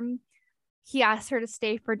firm. He asks her to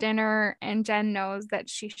stay for dinner, and Jen knows that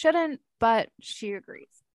she shouldn't, but she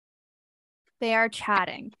agrees. They are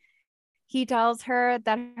chatting. He tells her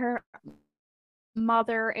that her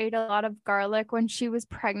mother ate a lot of garlic when she was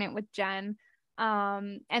pregnant with Jen,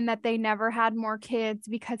 and that they never had more kids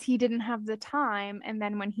because he didn't have the time. And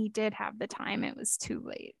then when he did have the time, it was too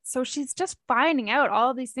late. So she's just finding out all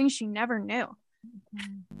of these things she never knew.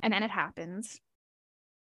 And then it happens.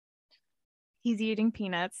 He's eating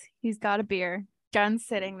peanuts. He's got a beer. Jen's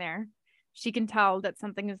sitting there. She can tell that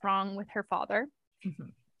something is wrong with her father.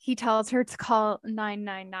 He tells her to call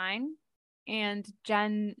 999. And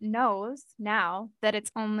Jen knows now that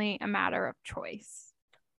it's only a matter of choice.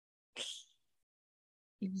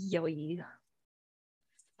 Yoy.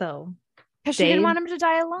 So, because she didn't want him to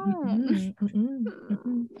die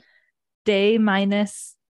alone. Day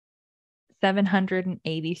minus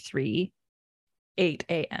 783, 8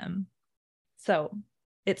 a.m. So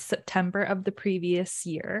it's September of the previous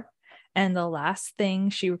year. And the last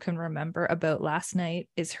thing she can remember about last night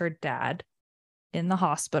is her dad in the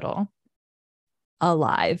hospital,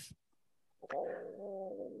 alive.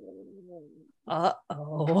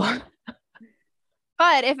 Uh-oh.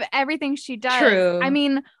 But if everything she does, I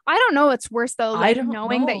mean, I don't know what's worse though, like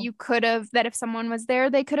knowing that you could have, that if someone was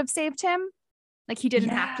there, they could have saved him. Like, he didn't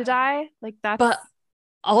have to die. Like, that's. But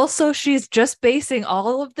also, she's just basing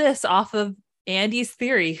all of this off of Andy's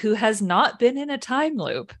theory, who has not been in a time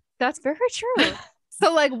loop. That's very true.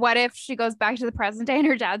 So, like, what if she goes back to the present day and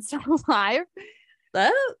her dad's still alive?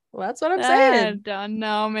 That's what I'm saying. I don't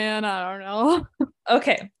know, man. I don't know.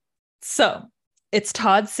 Okay. So it's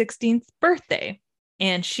Todd's 16th birthday,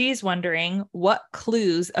 and she's wondering what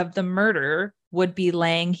clues of the murder would be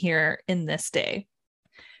laying here in this day.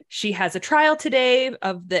 She has a trial today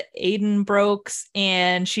of the Adenbrokes,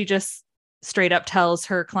 and she just straight up tells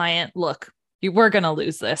her client, look, we're going to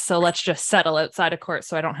lose this, so let's just settle outside of court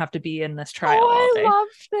so I don't have to be in this trial all day.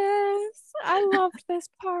 I loved this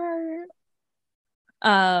part.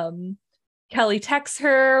 Kelly texts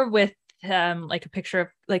her with like a picture of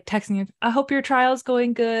like texting him, I hope your trial's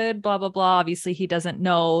going good, blah, blah, blah. Obviously, he doesn't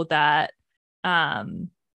know that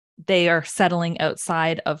they are settling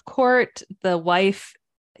outside of court. The wife,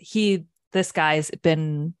 this guy's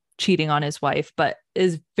been cheating on his wife, but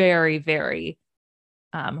is very, very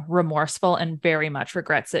remorseful and very much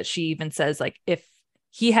regrets it. She even says, like, if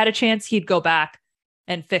he had a chance, he'd go back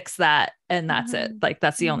and fix that. And that's it. Like,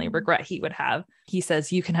 that's the only regret he would have. He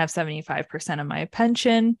says, you can have 75% of my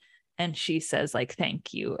pension. And she says, like,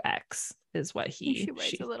 thank you, X, is what she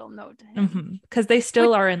writes a little note to him. Because they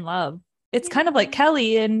still are in love. It's kind of like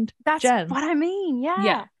Kelly and that's Jen. What I mean.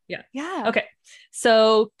 Yeah. Okay.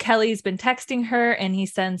 So Kelly's been texting her and he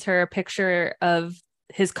sends her a picture of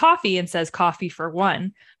his coffee and says coffee for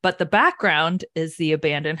one, but the background is the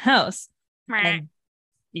abandoned house. And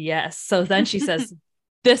yes. So then she says,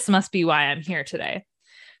 this must be why I'm here today.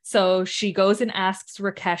 So she goes and asks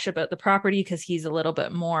Rakesh about the property because he's a little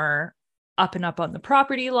bit more up and up on the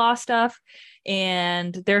property law stuff.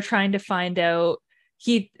 And they're trying to find out,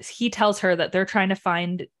 he tells her that they're trying to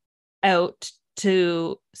find out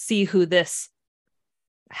to see who this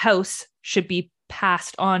house should be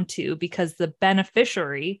passed on to, because the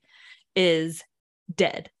beneficiary is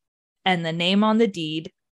dead and the name on the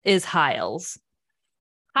deed is Hiles.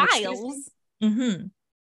 Mm-hmm.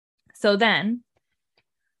 So then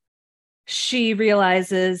she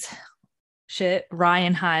realizes, shit,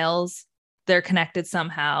 Ryan Hiles, they're connected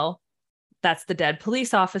somehow. That's the dead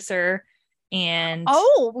police officer. And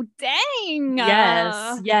oh, dang.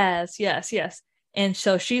 Yes. And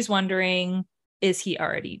so she's wondering,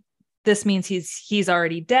 this means he's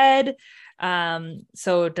already dead.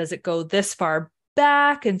 So does it go this far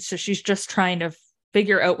back? And so she's just trying to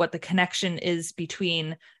figure out what the connection is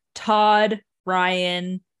between Todd,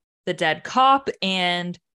 Ryan, the dead cop,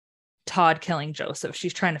 and Todd killing Joseph.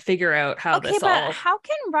 She's trying to figure out how this all. How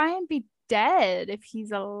can Ryan be dead if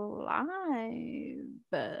he's alive?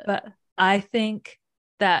 But I think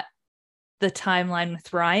that the timeline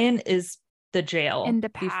with Ryan is the jail in the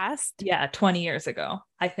past. 20 years ago,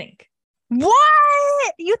 I think.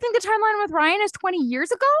 What? You think the timeline with Ryan is 20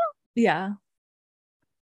 years ago? Yeah.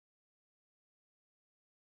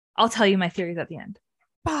 I'll tell you my theories at the end.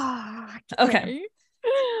 Okay.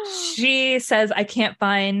 She says, I can't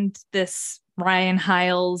find this Ryan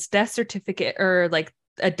Hiles death certificate or like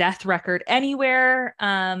a death record anywhere.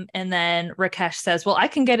 And then Rakesh says, well, I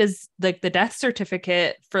can get the death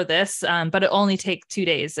certificate for this, but it only take 2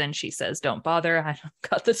 days. And she says, don't bother. I don't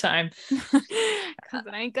got the time. Because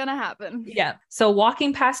it ain't gonna happen. Yeah. So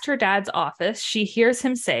walking past her dad's office, she hears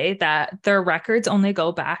him say that their records only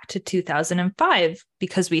go back to 2005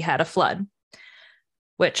 because we had a flood,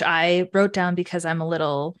 which I wrote down because I've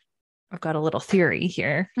got a little theory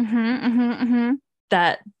here.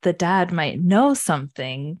 That the dad might know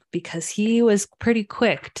something because he was pretty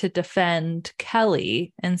quick to defend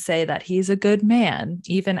Kelly and say that he's a good man,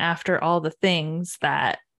 even after all the things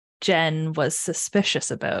that Jen was suspicious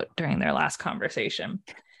about during their last conversation.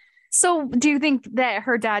 So do you think that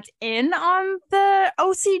her dad's in on the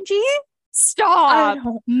OCG? Stop.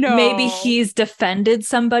 No. Maybe he's defended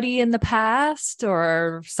somebody in the past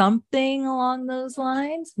or something along those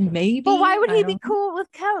lines. Maybe. But why would he be cool with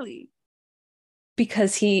Kelly?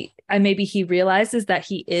 Because maybe he realizes that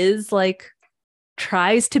he is like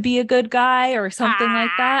tries to be a good guy or something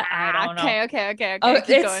like that. I don't know. Okay.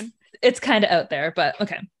 Keep going. It's kind of out there, but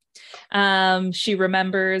okay. She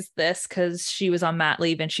remembers this because she was on mat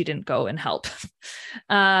leave and she didn't go and help.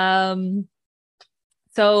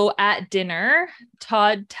 So at dinner,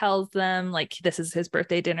 Todd tells them, like, this is his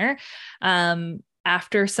birthday dinner.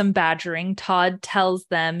 After some badgering, Todd tells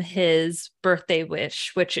them his birthday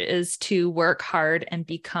wish, which is to work hard and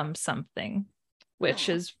become something, which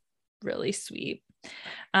is really sweet.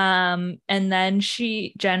 And then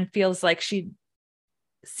Jen feels like she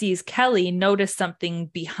sees Kelly notice something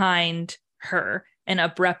behind her and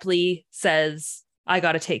abruptly says, I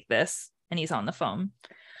got to take this. And he's on the phone.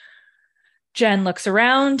 Jen looks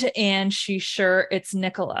around and she's sure it's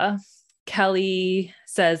Nicola. Kelly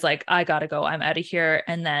says, like, I gotta go, I'm out of here.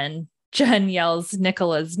 And then Jen yells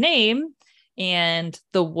Nicola's name and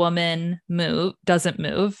the woman doesn't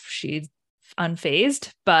move. She's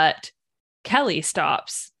unfazed, but Kelly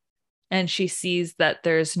stops and she sees that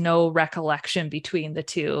there's no recollection between the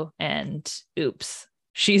two. And oops,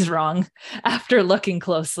 she's wrong. After looking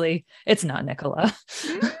closely, it's not Nicola.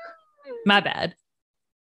 My bad.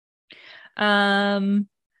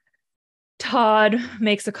 Todd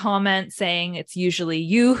makes a comment saying it's usually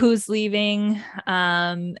you who's leaving.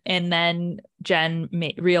 And then Jen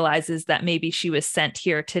realizes that maybe she was sent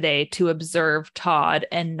here today to observe Todd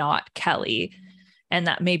and not Kelly. and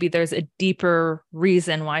that maybe there's a deeper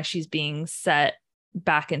reason why she's being set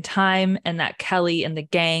back in time, and that Kelly and the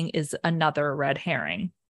gang is another red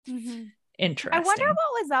herring. Interesting. I wonder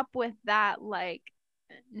what was up with that, like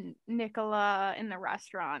Nicola in the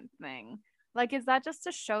restaurant thing. Like, is that just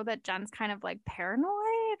to show that Jen's kind of like paranoid,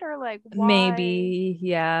 or like why? Maybe,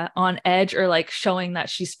 yeah, on edge, or like showing that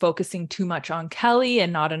she's focusing too much on Kelly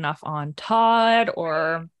and not enough on Todd,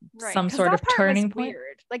 or some sort of turning point.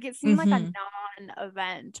 Weird. Like, it seemed like a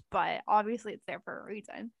non-event, but obviously it's there for a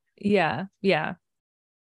reason. Yeah.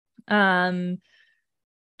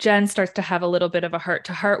 Jen starts to have a little bit of a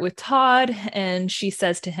heart-to-heart with Todd, and she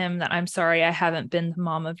says to him that, "I'm sorry, I haven't been the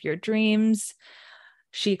mom of your dreams."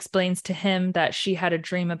 She explains to him that she had a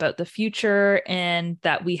dream about the future and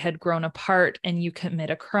that we had grown apart and you commit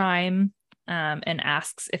a crime, and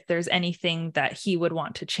asks if there's anything that he would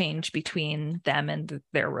want to change between them and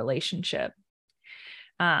their relationship.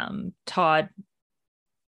 Todd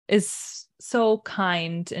is so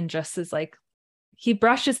kind and just is like, he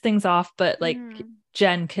brushes things off, but like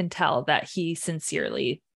Jen can tell that he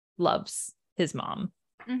sincerely loves his mom.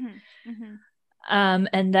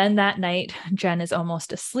 And then that night, Jen is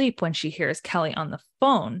almost asleep when she hears Kelly on the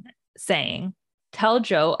phone saying, "Tell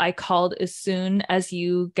Joe I called as soon as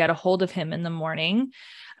you get a hold of him in the morning.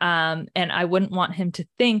 And I wouldn't want him to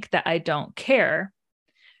think that I don't care.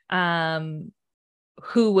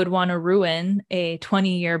 Who would want to ruin a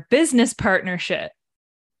 20-year business partnership?"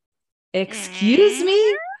 Excuse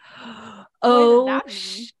me? Oh,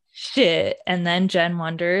 shit. And then Jen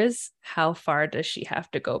wonders, how far does she have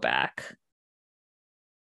to go back?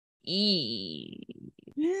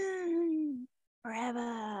 Forever.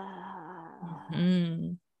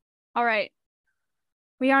 All right.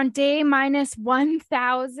 We are on day minus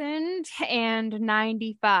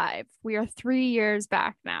 1095. We are 3 years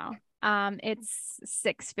back now. It's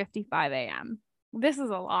 6:55 a.m. This is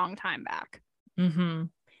a long time back.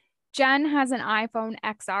 Jen has an iPhone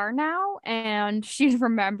XR now, and she's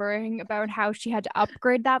remembering about how she had to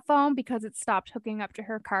upgrade that phone because it stopped hooking up to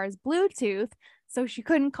her car's Bluetooth, so she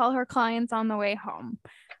couldn't call her clients on the way home.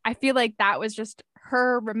 I feel like that was just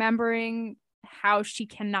her remembering how she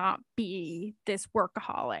cannot be this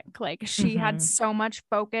workaholic. Like, she had so much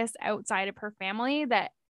focus outside of her family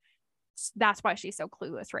that's why she's so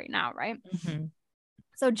clueless right now, right?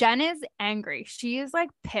 So Jen is angry. She is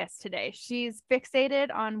like pissed today. She's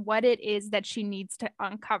fixated on what it is that she needs to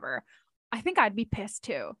uncover. I think I'd be pissed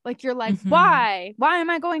too. Like, you're like, why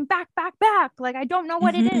am I going back? Like, I don't know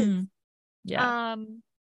what it is. Yeah.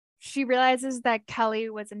 She realizes that Kelly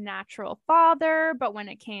was a natural father, but when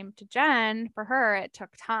it came to Jen, for her, it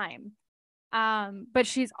took time. But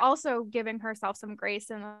she's also giving herself some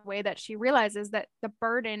grace in the way that she realizes that the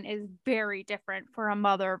burden is very different for a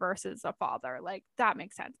mother versus a father. Like, that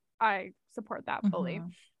makes sense. I support that fully.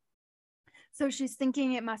 So she's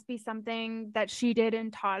thinking it must be something that she did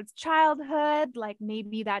in Todd's childhood. Like,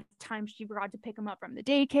 maybe that time she forgot to pick him up from the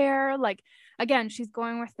daycare. Like, again, she's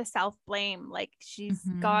going with the self-blame. Like, she's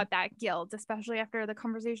got that guilt, especially after the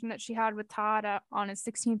conversation that she had with Todd on his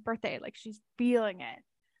 16th birthday. Like, she's feeling it.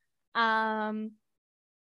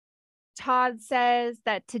 Todd says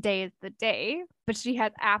that today is the day, but she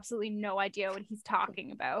has absolutely no idea what he's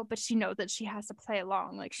talking about. But she knows that she has to play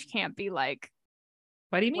along. Like, she can't be like,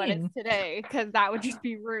 what do you mean? What is today? Because that would just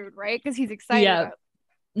be rude, right? Because he's excited about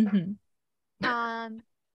it.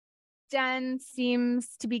 Jen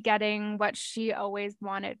seems to be getting what she always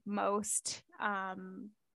wanted most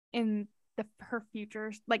in her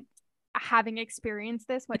future, like, having experienced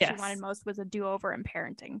this, what she wanted most was a do-over in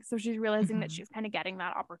parenting. So she's realizing that she's kind of getting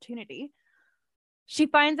that opportunity. She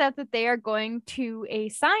finds out that they are going to a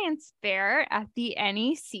science fair at the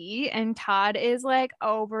NEC, and Todd is like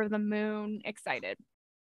over the moon excited.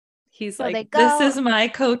 He's so like, this is my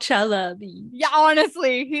Coachella beach. Yeah,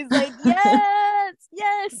 honestly, he's like, yes,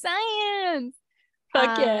 science.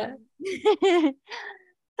 Fuck yeah.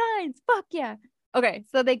 Science, fuck yeah. Okay,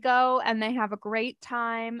 so they go and they have a great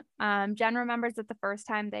time. Jen remembers that the first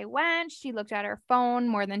time they went, she looked at her phone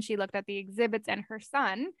more than she looked at the exhibits and her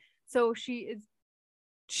son. So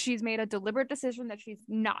she's made a deliberate decision that she's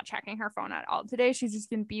not checking her phone at all today. She's just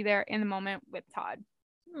gonna be there in the moment with Todd.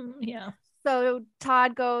 Yeah. So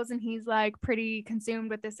Todd goes and he's like pretty consumed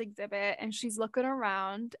with this exhibit, and she's looking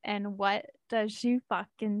around, and what does she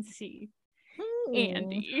fucking see?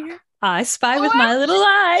 Andy. I spy with my little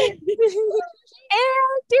eye.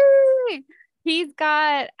 Andy. He's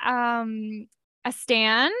got a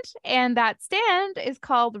stand, and that stand is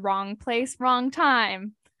called Wrong Place, Wrong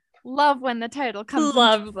Time. Love when the title comes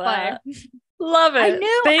into play. Love it. I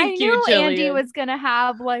knew Andy was gonna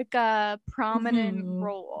have like a prominent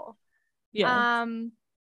role. Yeah.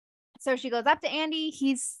 So she goes up to Andy.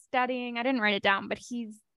 He's studying. I didn't write it down, but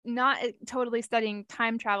he's not totally studying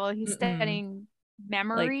time travel. He's studying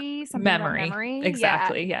memory, like something about memory.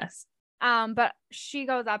 Exactly. Yeah. Yes. But she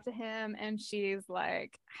goes up to him and she's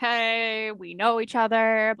like, hey, we know each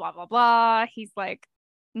other, blah, blah, blah. He's like,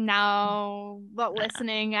 no, but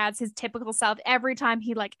listening as his typical self every time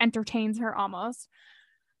he like entertains her almost.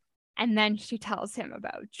 And then she tells him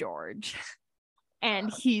about George. And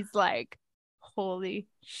he's like, holy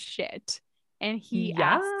shit. And he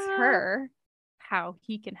asks her how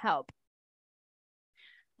he can help.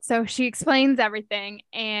 So she explains everything.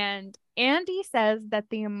 And Andy says that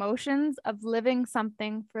the emotions of living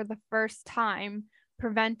something for the first time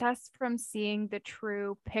prevent us from seeing the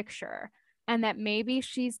true picture. And that maybe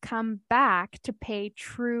she's come back to pay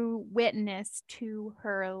true witness to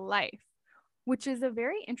her life, which is a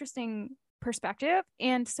very interesting perspective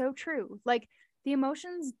and so true. Like the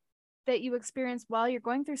emotions that you experience while you're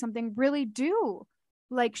going through something really do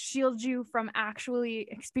like shield you from actually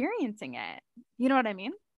experiencing it. You know what I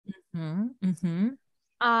mean?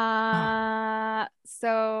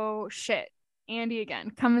 So shit, Andy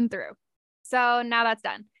again coming through. So now that's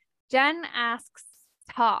done. Jen asks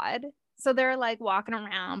Todd. So they're like walking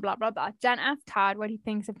around, blah, blah, blah. Jen asks Todd what he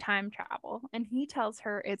thinks of time travel, and he tells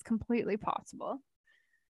her it's completely possible.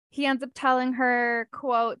 He ends up telling her,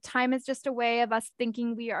 quote, time is just a way of us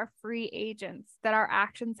thinking we are free agents, that our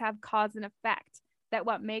actions have cause and effect, that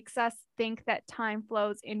what makes us think that time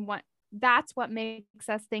flows in one, that's what makes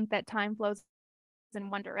us think that time flows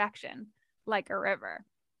in one direction, like a river.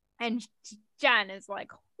 And Jen is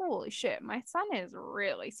like, holy shit, my son is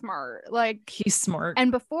really smart. Like he's smart.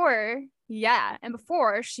 And before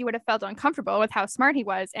she would have felt uncomfortable with how smart he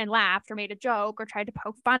was and laughed or made a joke or tried to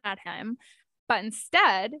poke fun at him. But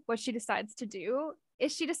instead, what she decides to do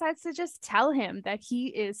is she decides to just tell him that he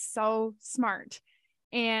is so smart.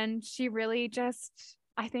 And she really just,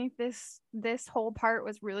 I think this whole part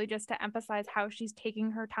was really just to emphasize how she's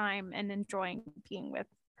taking her time and enjoying being with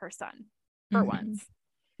her son for once.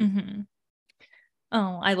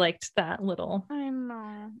 Oh, I liked that little. I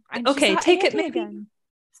know. Okay, take it maybe again.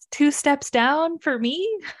 2 steps down for me.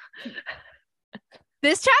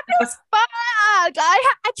 This chapter was fucked. I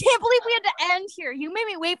can't believe we had to end here. You made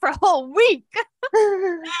me wait for a whole week.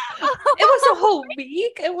 It was a whole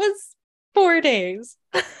week. It was 4 days.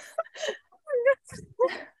 Not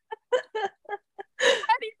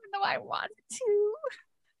even though I wanted to.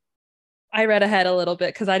 I read ahead a little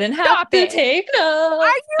bit because I didn't have to take notes. Are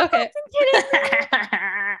you fucking kidding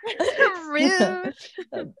me?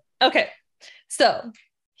 Rude. Okay, so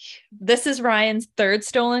this is Ryan's 3rd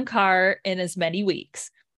stolen car in as many weeks.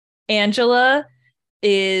 Angela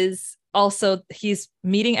is also, he's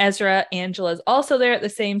meeting Ezra. Angela is also there at the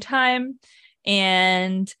same time.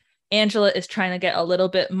 And Angela is trying to get a little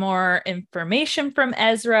bit more information from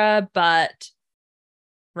Ezra, but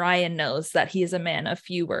Ryan knows that he is a man of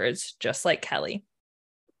few words, just like Kelly.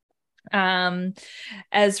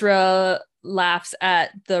 Ezra laughs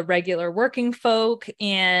at the regular working folk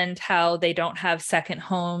and how they don't have second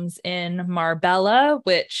homes in Marbella,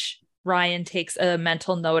 which Ryan takes a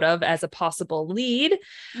mental note of as a possible lead.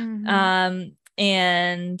 And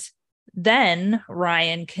then then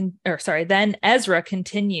Ezra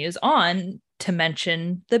continues on to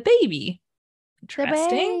mention the baby.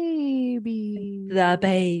 Interesting. The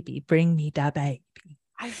baby. Bring me the baby.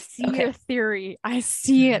 I see your theory. I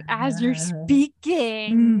see it as you're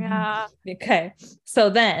speaking. Okay. So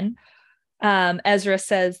then Ezra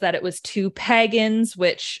says that it was 2 pagans,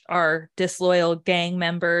 which are disloyal gang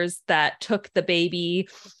members, that took the baby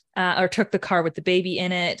or took the car with the baby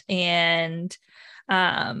in it. And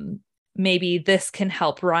maybe this can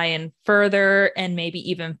help Ryan further and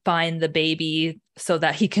maybe even find the baby so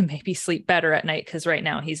that he can maybe sleep better at night, because right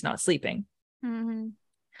now he's not sleeping.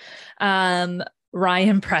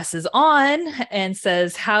 Ryan presses on and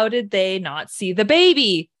says, how did they not see the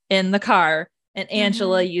baby in the car? And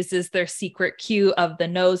Angela uses their secret cue of the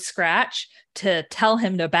nose scratch to tell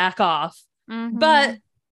him to back off. But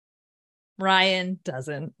Ryan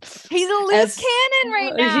doesn't. He's a loose cannon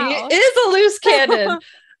right now. He is a loose cannon.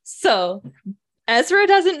 So Ezra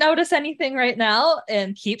doesn't notice anything right now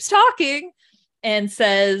and keeps talking and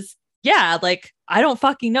says, yeah, like, I don't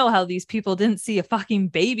fucking know how these people didn't see a fucking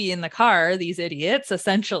baby in the car, these idiots,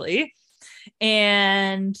 essentially.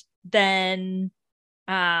 And then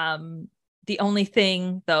the only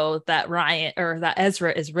thing, though, that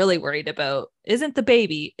Ezra is really worried about isn't the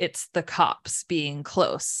baby, it's the cops being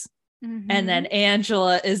close. And then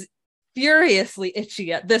Angela is furiously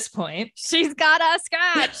itchy at this point. She's got a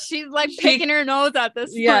scratch. She's like picking her nose at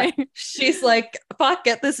this point. She's like, fuck,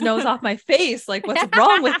 get this nose off my face. Like, what's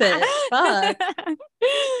wrong with it? Fuck.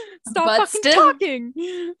 Stop talking.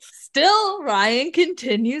 Still, Ryan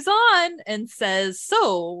continues on and says,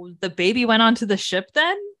 so the baby went onto the ship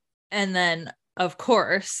then? And then, of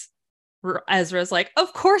course, Ezra's like,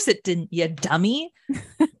 of course it didn't, you dummy.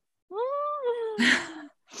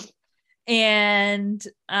 And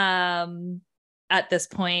at this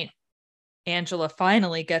point, Angela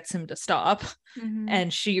finally gets him to stop. Mm-hmm.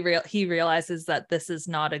 And he realizes that this is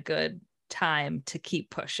not a good time to keep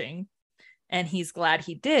pushing. And he's glad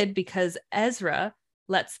he did, because Ezra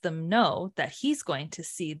lets them know that he's going to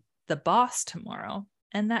see the boss tomorrow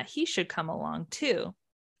and that he should come along too.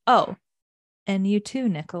 Oh, and you too,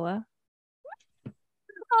 Nicola.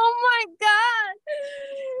 Oh my God.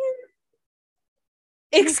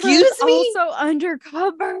 Excuse me? Also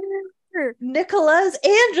undercover. Nicola's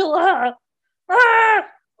Angela. Ah!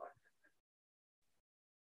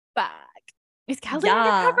 Fuck. Is Kelly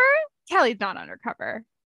undercover? Kelly's not undercover.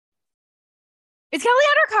 Is Kelly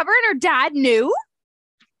undercover and her dad knew?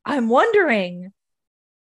 I'm wondering.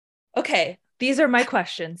 Okay, these are my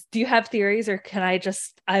questions. Do you have theories, or can I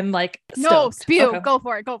just, I'm like, stoked. No, spew. Okay. Go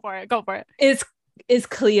for it. Is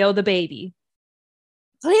Cleo the baby?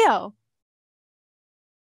 Cleo.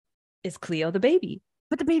 Is Cleo the baby?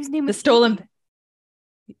 But the baby's name was stolen.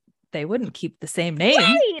 They wouldn't keep the same name.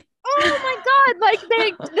 Right. Oh my God. Like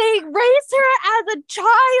they raised her as a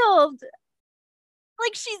child.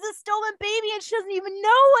 Like she's a stolen baby and she doesn't even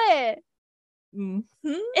know it. Mm-hmm.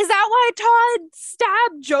 Is that why Todd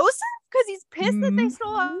stabbed Joseph? Because he's pissed that they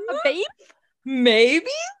stole a baby? Maybe.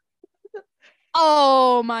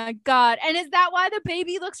 Oh my God. And is that why the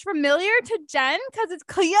baby looks familiar to Jen? Because it's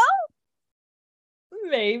Cleo?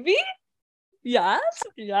 Maybe. Yes.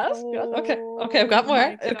 Oh, okay. I've got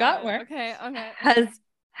more. Okay.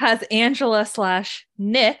 Has Angela /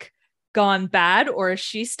 Nick gone bad, or is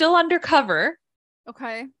she still undercover?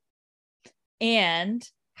 Okay. And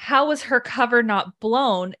how was her cover not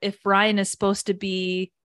blown if Ryan is supposed to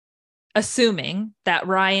be assuming that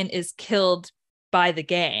Ryan is killed by the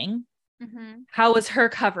gang? Mm-hmm. How was her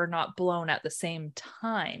cover not blown at the same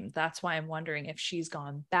time? That's why I'm wondering if she's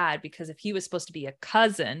gone bad, because if he was supposed to be a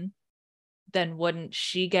cousin, then wouldn't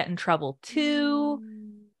she get in trouble too?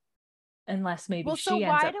 Unless maybe she ends up...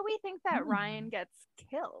 why do we think that Ryan gets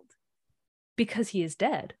killed? Because he is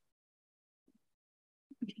dead.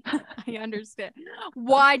 I understand.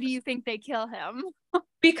 Why do you think they kill him?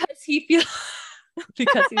 Because he feels...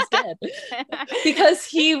 because he's dead.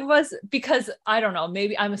 Because I don't know,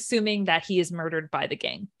 maybe I'm assuming that he is murdered by the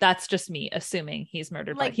gang. That's just me assuming he's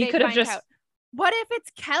murdered by... He could have just... What if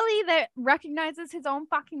it's Kelly that recognizes his own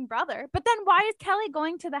fucking brother? But then why is Kelly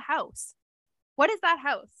going to the house? What is that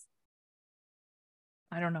house?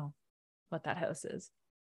 I don't know what that house is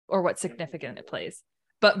or what significance it plays.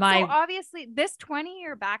 But so obviously this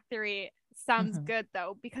 20-year back theory sounds good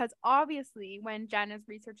though, because obviously when Jen is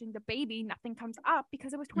researching the baby, nothing comes up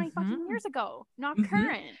because it was 20 fucking years ago, not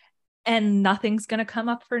current. And nothing's gonna come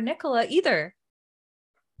up for Nicola either,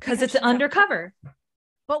 because it's undercover.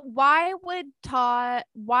 But why would Todd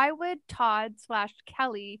 /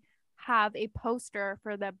 Kelly have a poster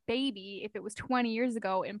for the baby if it was 20 years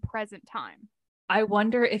ago in present time? I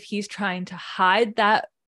wonder if he's trying to hide that,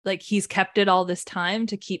 like he's kept it all this time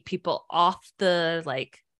to keep people off the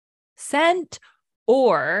like scent,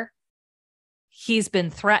 or he's been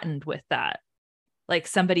threatened with that. Like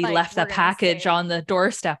somebody left a package on the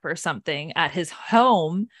doorstep or something at his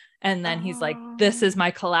home, and then he's like, this is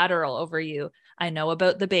my collateral over you. I know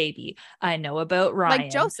about the baby. I know about Ryan.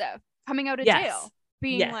 Like Joseph coming out of jail,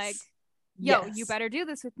 being like, yo, you better do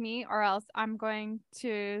this with me or else I'm going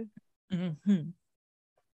to...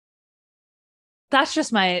 That's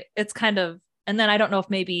just it's kind of, and then I don't know if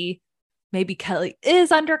maybe Kelly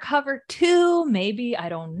is undercover too. Maybe, I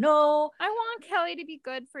don't know. I want Kelly to be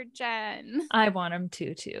good for Jen. I want him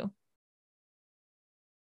to too.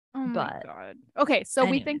 Oh my God. Okay, so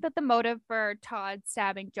anyway. We think that the motive for Todd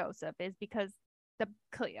stabbing Joseph is because the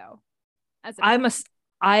Cleo.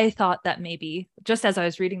 I thought that maybe, just as I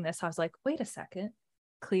was reading this, I was like, wait a second.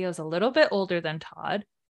 Cleo's a little bit older than Todd.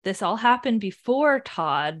 This all happened before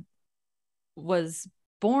Todd was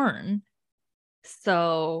born.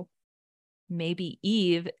 So maybe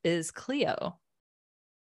Eve is Cleo.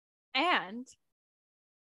 And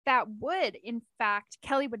that would, in fact,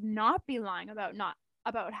 Kelly would not be lying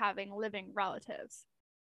about having living relatives.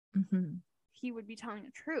 He would be telling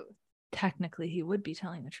the truth. Technically, he would be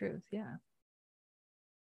telling the truth. Yeah.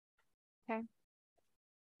 Okay.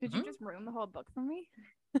 Did you just ruin the whole book for me?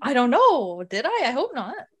 I don't know. Did I? I hope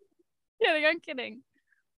not. Kidding, I'm kidding.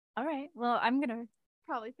 All right. Well, I'm gonna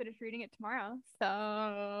probably finish reading it tomorrow.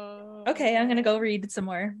 So okay, I'm gonna go read some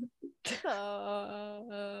more.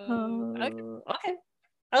 Okay.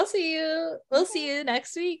 I'll see you. We'll see you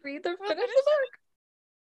next week. Finish the book.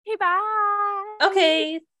 Okay, bye.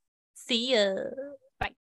 Okay. See ya.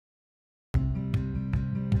 Bye.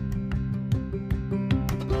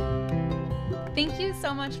 Thank you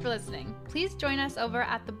so much for listening. Please join us over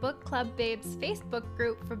at the Book Club Babes Facebook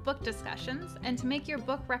group for book discussions and to make your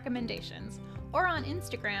book recommendations, or on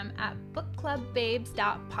Instagram at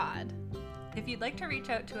bookclubbabes.pod. If you'd like to reach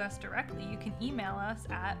out to us directly, you can email us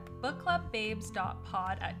at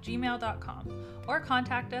bookclubbabes.pod@gmail.com or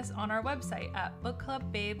contact us on our website at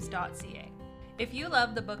bookclubbabes.ca. If you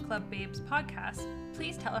love the Book Club Babes podcast,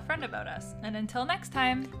 please tell a friend about us. And until next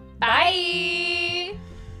time, bye!